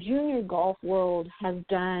 The junior golf world has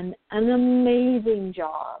done an amazing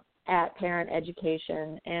job at parent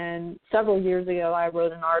education. And several years ago, I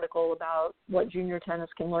wrote an article about what junior tennis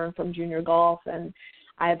can learn from junior golf. And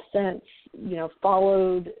I have since,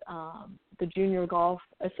 followed the Junior Golf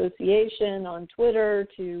Association on Twitter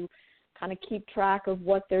to kind of keep track of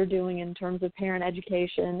what they're doing in terms of parent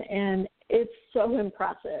education. And it's so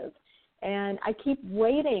impressive. And I keep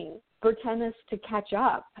waiting for tennis to catch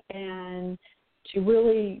up and to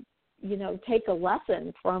really, take a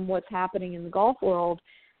lesson from what's happening in the golf world.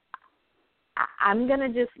 I'm going to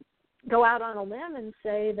just go out on a limb and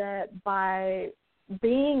say that by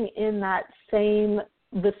being in that same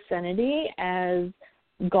vicinity as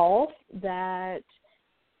golf, that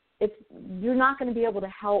you're not going to be able to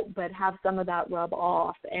help but have some of that rub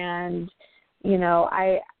off. And,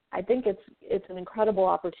 I think it's an incredible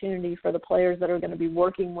opportunity for the players that are going to be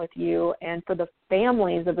working with you and for the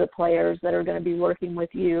families of the players that are going to be working with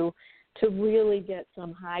you to really get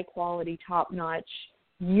some high-quality, top-notch,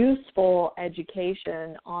 useful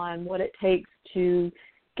education on what it takes to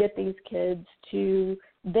get these kids to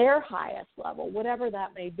their highest level, whatever that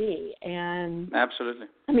may be. And absolutely.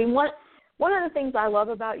 One of the things I love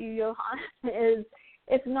about you, Johan, is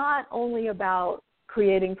it's not only about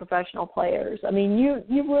creating professional players. You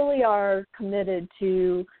really are committed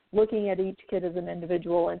to looking at each kid as an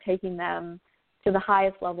individual and taking them to the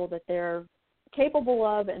highest level that they're capable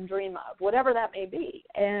of and dream of, whatever that may be.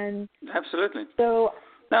 And absolutely. So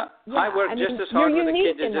now, yeah, I work just as hard with the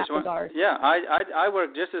kids in that regard. Yeah, I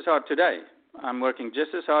work just as hard today. I'm working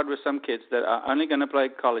just as hard with some kids that are only going to play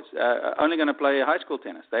only going to play high school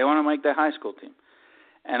tennis. They want to make their high school team.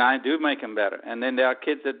 And I do make them better. And then there are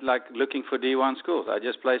kids that like looking for D1 schools. I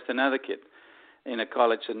just placed another kid in a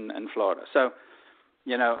college in Florida. So,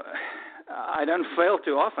 I don't fail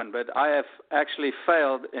too often, but I have actually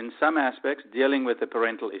failed in some aspects dealing with the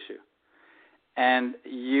parental issue. And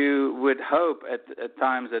you would hope at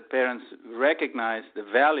times that parents recognize the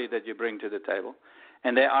value that you bring to the table.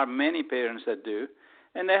 And there are many parents that do.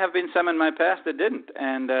 And there have been some in my past that didn't.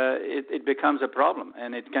 And it becomes a problem.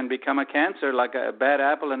 And it can become a cancer, like a bad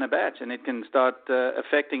apple in a batch. And it can start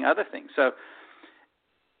affecting other things. So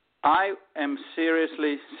I am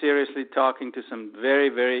seriously talking to some very,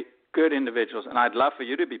 very good individuals. And I'd love for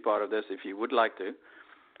you to be part of this if you would like to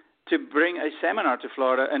bring a seminar to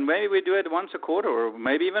Florida, and maybe we do it once a quarter or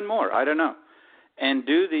maybe even more, I don't know, and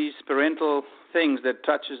do these parental things that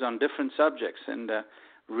touches on different subjects and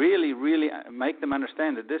really make them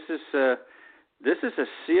understand that this is a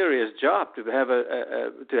serious job to have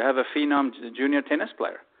a phenom junior tennis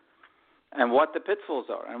player, and what the pitfalls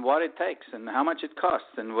are and what it takes and how much it costs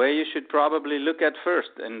and where you should probably look at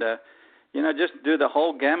first and just do the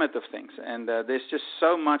whole gamut of things. And there's just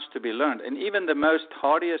so much to be learned. And even the most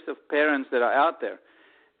hardiest of parents that are out there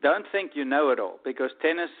don't think you know it all, because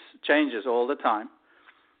tennis changes all the time.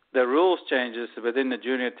 The rules changes within the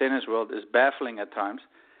junior tennis world is baffling at times.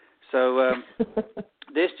 So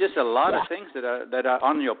there's just a lot of things that are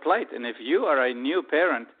on your plate. And if you are a new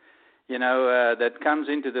parent, that comes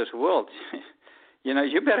into this world,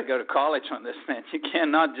 you better go to college on this, man. You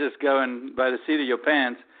cannot just go and by the seat of your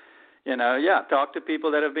pants. Talk to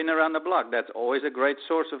people that have been around the block. That's always a great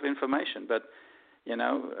source of information. But,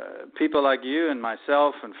 people like you and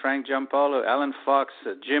myself and Frank Giampolo, Alan Fox,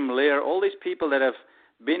 Jim Lear, all these people that have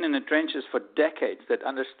been in the trenches for decades, that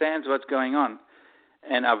understands what's going on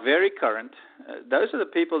and are very current, those are the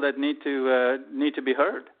people that need to be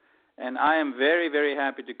heard. And I am very, very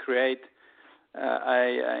happy to create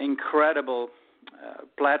an incredible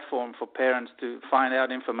platform for parents to find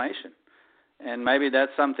out information. And maybe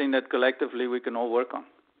that's something that collectively we can all work on.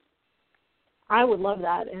 I would love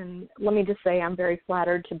that. And let me just say I'm very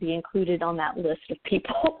flattered to be included on that list of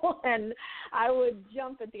people. And I would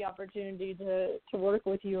jump at the opportunity to work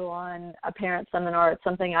with you on a parent seminar. It's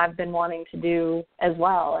something I've been wanting to do as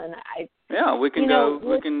well. And we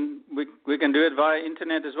can we can do it via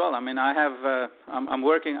internet as well. I mean, I have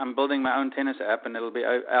I'm building my own tennis app, and it'll be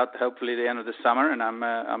out hopefully the end of the summer. And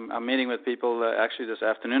I'm meeting with people actually this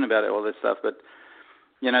afternoon about all this stuff. But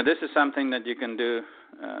this is something that you can do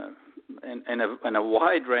in a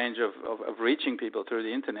wide range of reaching people through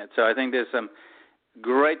the internet. So I think there's some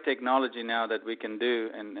great technology now that we can do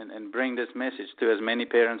and bring this message to as many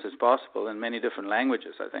parents as possible in many different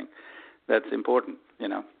languages. I think that's important,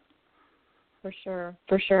 For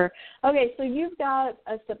sure. Okay, so you've got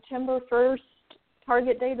a September 1st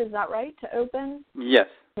target date, is that right, to open? Yes.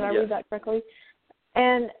 Did I read that correctly?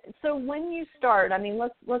 And so when you start, I mean,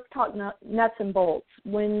 let's talk nuts and bolts.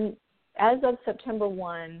 As of September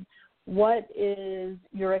 1, what is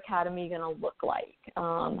your academy going to look like?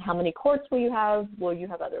 How many courts will you have? Will you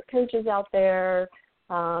have other coaches out there?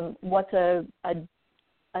 What's a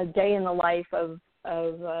day in the life of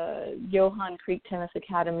Johan Creek Tennis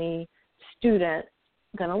Academy student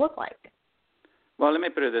going to look like? Well, let me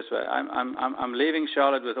put it this way. I'm leaving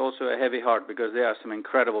Charlotte with also a heavy heart, because there are some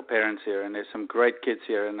incredible parents here and there's some great kids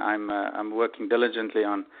here, and I'm working diligently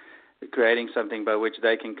on creating something by which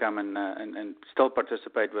they can come and still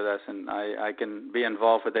participate with us, and I can be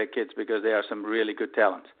involved with their kids, because there are some really good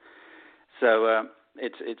talents. So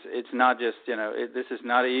it's not just this is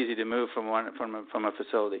not easy to move from a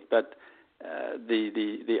facility, but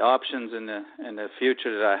the options in the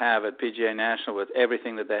future that I have at PGA National with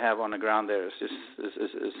everything that they have on the ground there is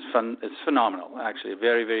fun. It's phenomenal, actually.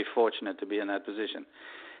 Very, very fortunate to be in that position.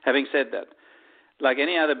 Having said that, like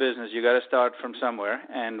any other business, you got to start from somewhere,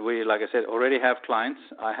 and we, like I said, already have clients.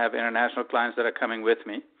 I have international clients that are coming with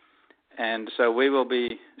me, and so we will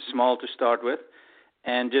be small to start with,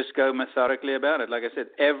 and just go methodically about it. Like I said,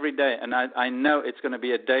 every day, and I know it's going to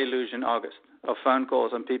be a deluge in August of phone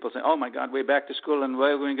calls and people saying, "Oh my God, we're back to school, and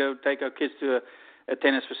we're going to go take our kids to a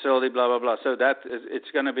tennis facility, blah blah blah." So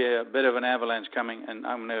it's going to be a bit of an avalanche coming, and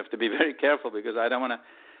I'm going to have to be very careful, because I don't want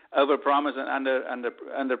to overpromise and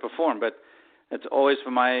underperform, but it's always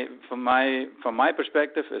from my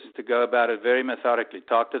perspective is to go about it very methodically.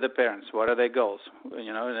 Talk to the parents. What are their goals?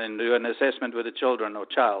 And do an assessment with the children or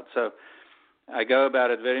child. So I go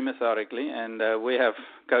about it very methodically, and we have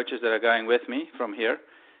coaches that are going with me from here,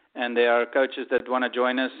 and there are coaches that want to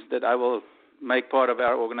join us that I will make part of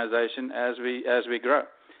our organization as we grow.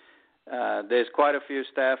 There's quite a few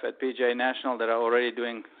staff at PGA National that are already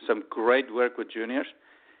doing some great work with juniors,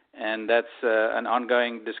 and that's an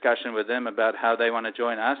ongoing discussion with them about how they want to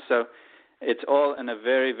join us. So it's all in a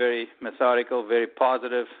very, very methodical, very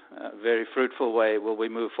positive, very fruitful way will we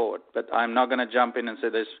move forward. But I'm not going to jump in and say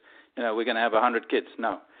this, we're going to have 100 kids.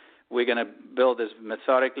 No. We're going to build this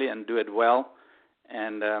methodically and do it well.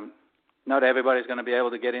 And not everybody's going to be able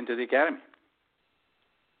to get into the academy.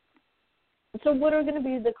 So what are going to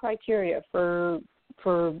be the criteria for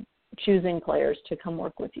choosing players to come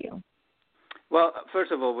work with you? Well,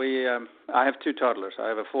 first of all, I have 2 toddlers. I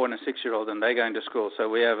have a 4- and a 6-year-old, and they're going to school. So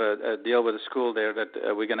we have a deal with the school there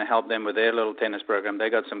that we're going to help them with their little tennis program. They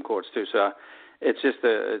got some courts too, so it's just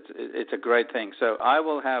it's a great thing. So I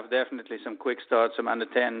will have definitely some quick starts, some under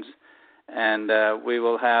 10s, and we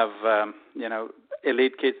will have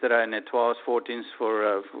elite kids that are in their 12s, 14s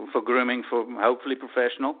for grooming, for hopefully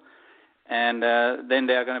professional. And then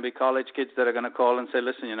there are going to be college kids that are going to call and say,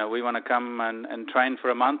 listen, we want to come and train for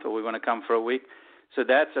a month, or we want to come for a week. So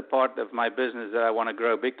that's a part of my business that I want to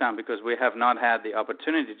grow big time, because we have not had the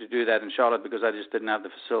opportunity to do that in Charlotte because I just didn't have the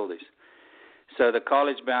facilities. So the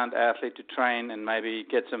college-bound athlete to train and maybe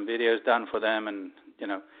get some videos done for them. And,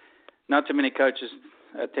 not too many coaches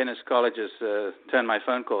at tennis colleges turn my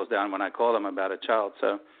phone calls down when I call them about a child.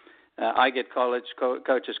 So I get college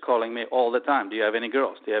coaches calling me all the time. Do you have any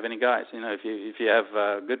girls? Do you have any guys? If you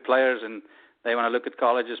have good players and they want to look at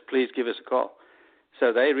colleges, please give us a call.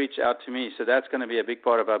 So they reach out to me. So that's going to be a big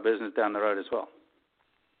part of our business down the road as well.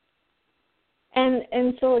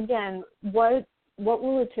 And so again, what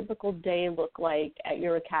will a typical day look like at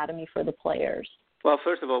your academy for the players? Well,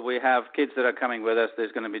 first of all, we have kids that are coming with us.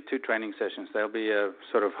 There's going to be 2 training sessions. There'll be a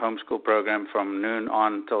sort of homeschool program from noon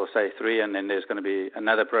on till, say, 3, and then there's going to be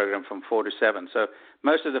another program from 4 to 7. So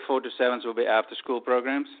most of the 4 to 7s will be after-school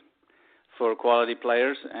programs for quality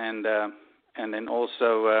players, and then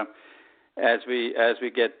also as we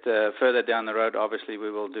get further down the road, obviously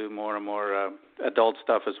we will do more and more adult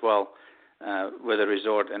stuff as well with a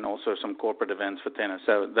resort and also some corporate events for tennis.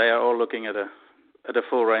 So they are all looking at a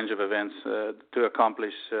full range of events to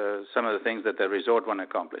accomplish some of the things that the resort want to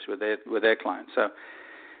accomplish with their clients. So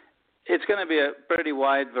it's going to be a pretty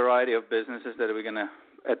wide variety of businesses that we're going to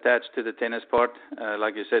attach to the tennis part.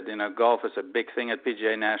 Like you said, golf is a big thing at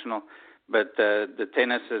PGA National, but the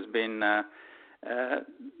tennis has been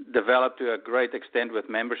developed to a great extent with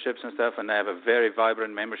memberships and stuff, and they have a very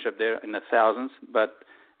vibrant membership there in the thousands. But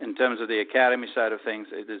in terms of the academy side of things,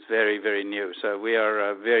 it is very, very new. So we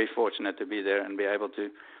are very fortunate to be there and be able to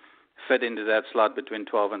fit into that slot between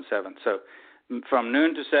 12 and 7. So from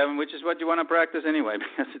noon to 7, which is what you want to practice anyway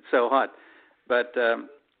because it's so hot. But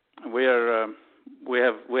we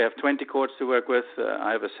have 20 courts to work with.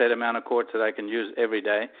 I have a set amount of courts that I can use every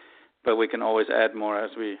day, but we can always add more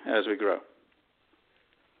as we grow.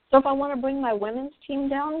 So if I want to bring my women's team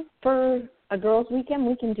down for a girls' weekend,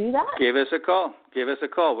 we can do that? Give us a call.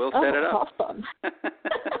 We'll set it up. Awesome.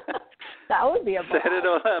 That would be a blast. Set it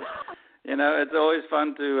all up. It's always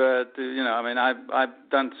fun to I've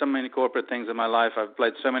done so many corporate things in my life. I've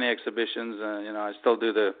played so many exhibitions. I still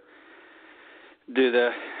do the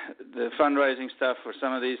fundraising stuff for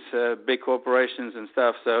some of these big corporations and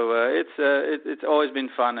stuff. So it's always been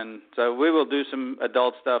fun. And so we will do some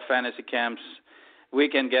adult stuff, fantasy camps,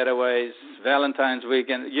 weekend getaways, Valentine's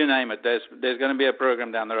weekend, you name it. There's going to be a program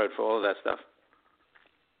down the road for all of that stuff.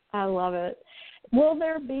 I love it. Will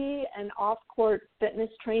there be an off-court fitness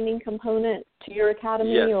training component to your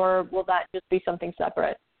academy, yes, or will that just be something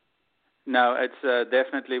separate? No, it's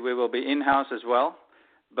definitely we will be in-house as well.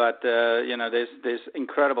 But, there's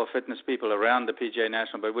incredible fitness people around the PGA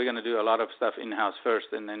National, but we're going to do a lot of stuff in-house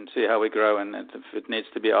first and then see how we grow. And if it needs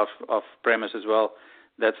to be off-premise as well,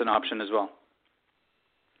 that's an option as well.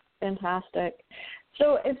 Fantastic.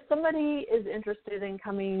 So if somebody is interested in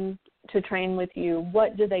coming to train with you,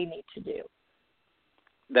 what do they need to do?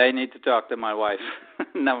 They need to talk to my wife.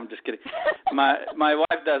 No, I'm just kidding. My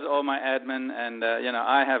wife does all my admin, and,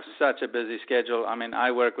 I have such a busy schedule. I mean,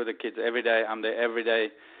 I work with the kids every day. I'm there every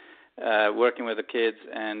day working with the kids.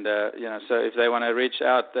 And, so if they want to reach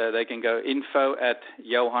out, they can go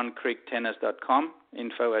info@johancreektennis.com,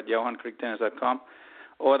 info@johancreektennis.com.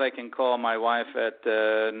 Or they can call my wife at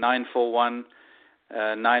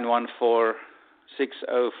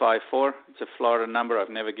 941-914-6054. It's a Florida number. I've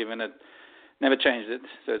never changed it.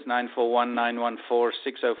 So it's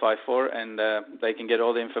 941-914-6054, and they can get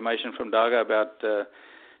all the information from Daga about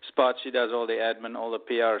spots. She does all the admin, all the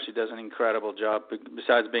PR. She does an incredible job.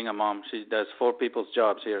 Besides being a mom, she does 4 people's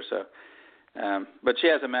jobs here. So, but she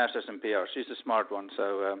has a master's in PR. She's a smart one.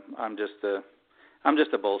 So I'm just a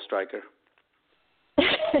ball striker.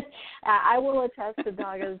 I will attest to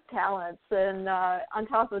Daga's talents, and on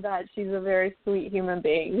top of that, she's a very sweet human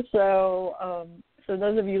being. So So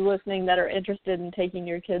those of you listening that are interested in taking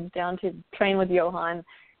your kids down to train with Johan,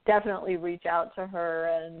 definitely reach out to her.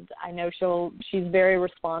 And I know she's very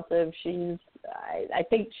responsive. I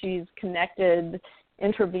think she's connected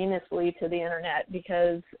intravenously to the internet,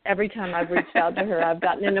 because every time I've reached out to her, I've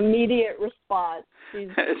gotten an immediate response.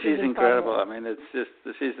 She's incredible. I mean,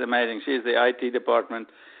 she's amazing. She's the IT department,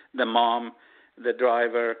 the mom, the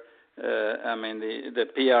driver, the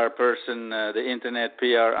PR person, the internet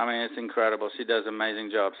PR. I mean, it's incredible. She does an amazing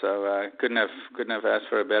job. So I couldn't have asked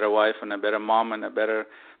for a better wife and a better mom and a better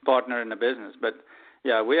partner in the business. But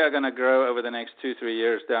yeah, we are going to grow over the next 2-3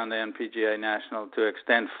 years down there in PGA National to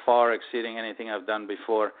extent far exceeding anything I've done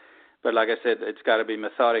before. But like I said, it's got to be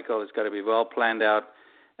methodical. It's got to be well planned out.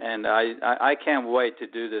 And I can't wait to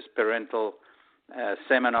do this parental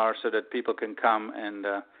seminar so that people can come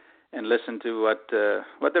and listen to what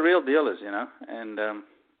the real deal is, you know. And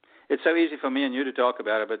it's so easy for me and you to talk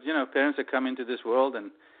about it, but you know, parents that come into this world and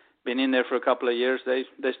been in there for a couple of years,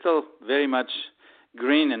 they're still very much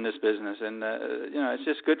green in this business, and you know, it's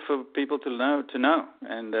just good for people to know,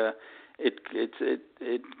 and it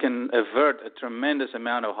can avert a tremendous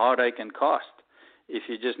amount of heartache and cost if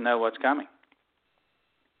you just know what's coming.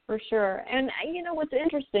 For sure. And you know, what's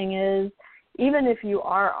interesting is, even if you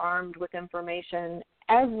are armed with information,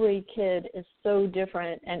 every kid is so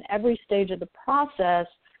different, and every stage of the process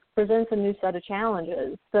presents a new set of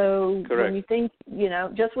challenges. So Correct. When you think, you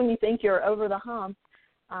know, just when you think you're over the hump,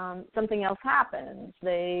 something else happens.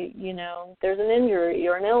 There's an injury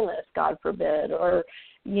or an illness, God forbid, or,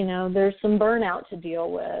 you know, there's some burnout to deal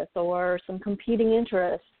with, or some competing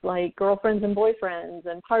interests like girlfriends and boyfriends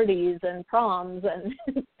and parties and proms and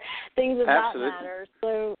things of that matter.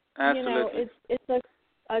 So, Absolutely. you know, it's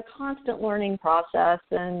a constant learning process.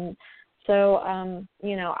 And so,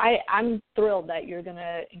 you know, I'm thrilled that you're going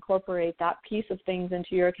to incorporate that piece of things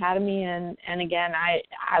into your academy. And again,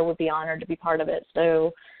 I would be honored to be part of it.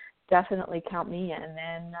 So definitely count me in.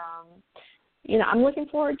 And, you know, I'm looking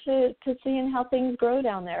forward to seeing how things grow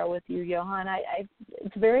down there with you, Johan.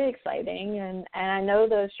 It's very exciting. And I know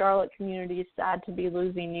the Charlotte community is sad to be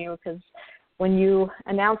losing you, because when you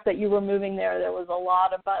announced that you were moving there was a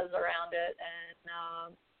lot of buzz around it.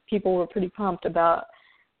 And people were pretty pumped about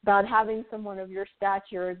having someone of your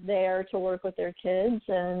stature there to work with their kids,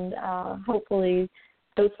 and hopefully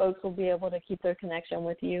those folks will be able to keep their connection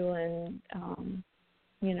with you and,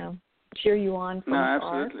 you know, cheer you on from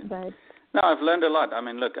afar. Absolutely. No, I've learned a lot. I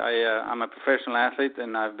mean, look, I'm a professional athlete,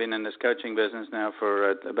 and I've been in this coaching business now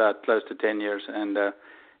for about close to 10 years, and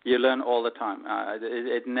you learn all the time.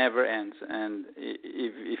 It never ends, and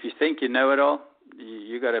if you think you know it all,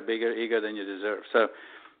 you got a bigger ego than you deserve. So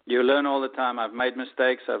you learn all the time. I've made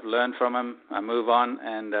mistakes. I've learned from them. I move on.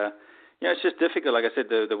 And, you know, it's just difficult. Like I said,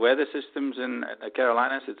 the weather systems in the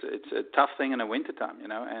Carolinas, it's a tough thing in the wintertime, you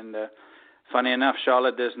know. And funny enough,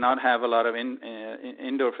 Charlotte does not have a lot of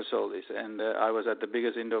indoor facilities. And I was at the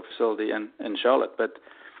biggest indoor facility in Charlotte. But,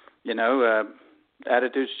 you know,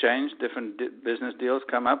 attitudes change. Different business deals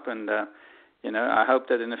come up. And, you know, I hope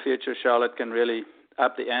that in the future Charlotte can really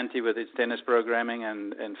up the ante with its tennis programming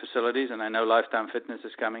and facilities, and I know Lifetime Fitness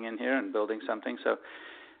is coming in here and building something. So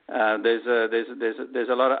there's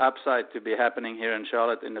a lot of upside to be happening here in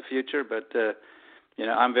Charlotte in the future. But you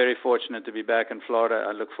know, I'm very fortunate to be back in Florida.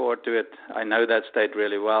 I look forward to it. I know that state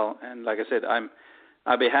really well, and like I said,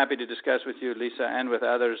 I'll be happy to discuss with you, Lisa, and with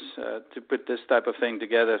others to put this type of thing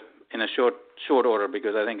together in a short order,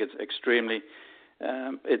 because I think it's extremely.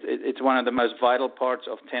 It's one of the most vital parts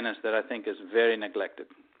of tennis that I think is very neglected.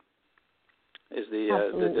 Is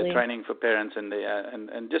the training for parents and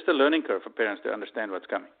and just the learning curve for parents to understand what's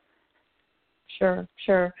coming. Sure.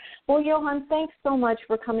 Well, Johan, thanks so much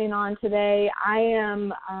for coming on today. I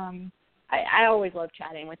always love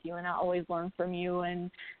chatting with you, and I always learn from you,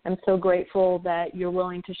 and I'm so grateful that you're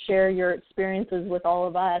willing to share your experiences with all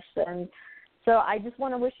of us. And so I just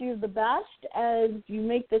want to wish you the best as you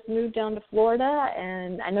make this move down to Florida,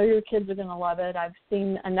 and I know your kids are going to love it. I've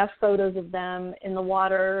seen enough photos of them in the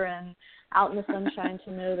water and out in the sunshine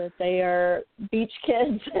to know that they are beach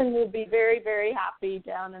kids and will be very, very happy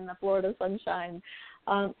down in the Florida sunshine.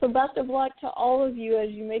 So best of luck to all of you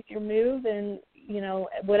as you make your move, and, you know,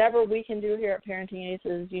 whatever we can do here at Parenting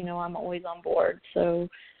Aces, you know, I'm always on board. So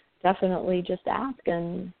definitely just ask,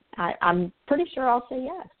 and I'm pretty sure I'll say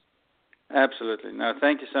yes. Absolutely. No,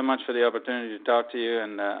 thank you so much for the opportunity to talk to you,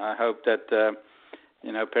 and I hope that,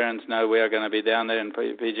 you know, parents know we are going to be down there in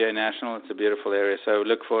PGA National. It's a beautiful area, so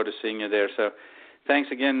look forward to seeing you there. So thanks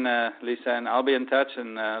again, Lisa, and I'll be in touch,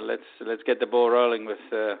 and let's get the ball rolling with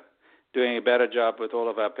doing a better job with all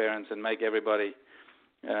of our parents and make everybody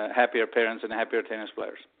happier parents and happier tennis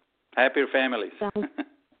players. Happier families.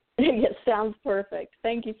 It sounds perfect.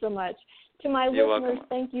 Thank you so much. To my You're listeners, welcome.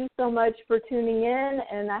 thank you so much for tuning in,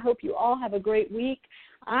 and I hope you all have a great week.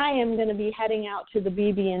 I am going to be heading out to the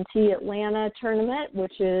BB&T Atlanta tournament,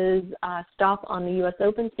 which is a stop on the U.S.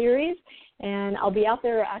 Open Series, and I'll be out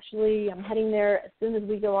there. Actually, I'm heading there as soon as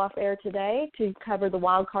we go off air today to cover the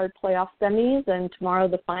wild card playoff semis, and tomorrow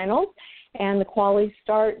the finals, and the qualies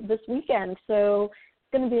start this weekend. So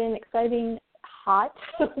it's going to be an exciting, hot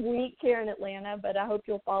week here in Atlanta, but I hope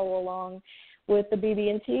you'll follow along with the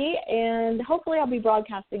BB&T, and hopefully I'll be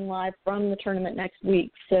broadcasting live from the tournament next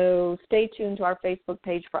week. So stay tuned to our Facebook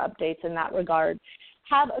page for updates in that regard.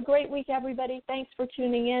 Have a great week, everybody. Thanks for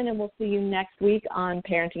tuning in, and we'll see you next week on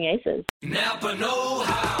Parenting Aces. Napa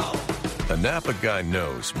know-how. A Napa guy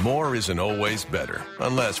knows more isn't always better,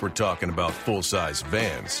 unless we're talking about full-size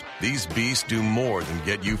vans. These beasts do more than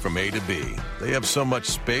get you from A to B. They have so much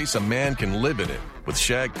space a man can live in it. With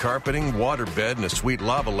shag carpeting, waterbed, and a sweet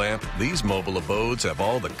lava lamp, these mobile abodes have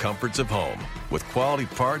all the comforts of home. With quality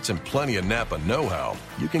parts and plenty of Napa know-how,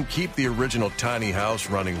 you can keep the original tiny house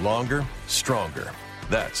running longer, stronger.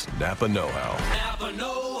 That's Napa know-how. Napa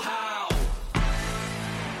know-how.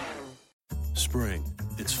 Spring,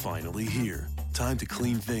 it's finally here. Time to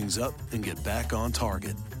clean things up and get back on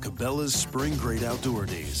target. Cabela's Spring Great Outdoor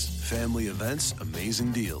Days. Family events,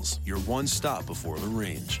 amazing deals. Your one stop before the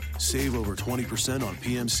range. Save over 20% on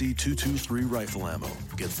PMC 223 rifle ammo.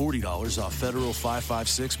 Get $40 off Federal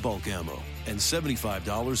 5.56 bulk ammo. And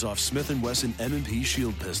 $75 off Smith & Wesson M&P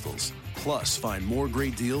Shield pistols. Plus, find more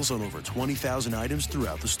great deals on over 20,000 items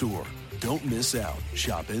throughout the store. Don't miss out.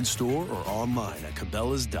 Shop in-store or online at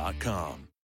Cabela's.com.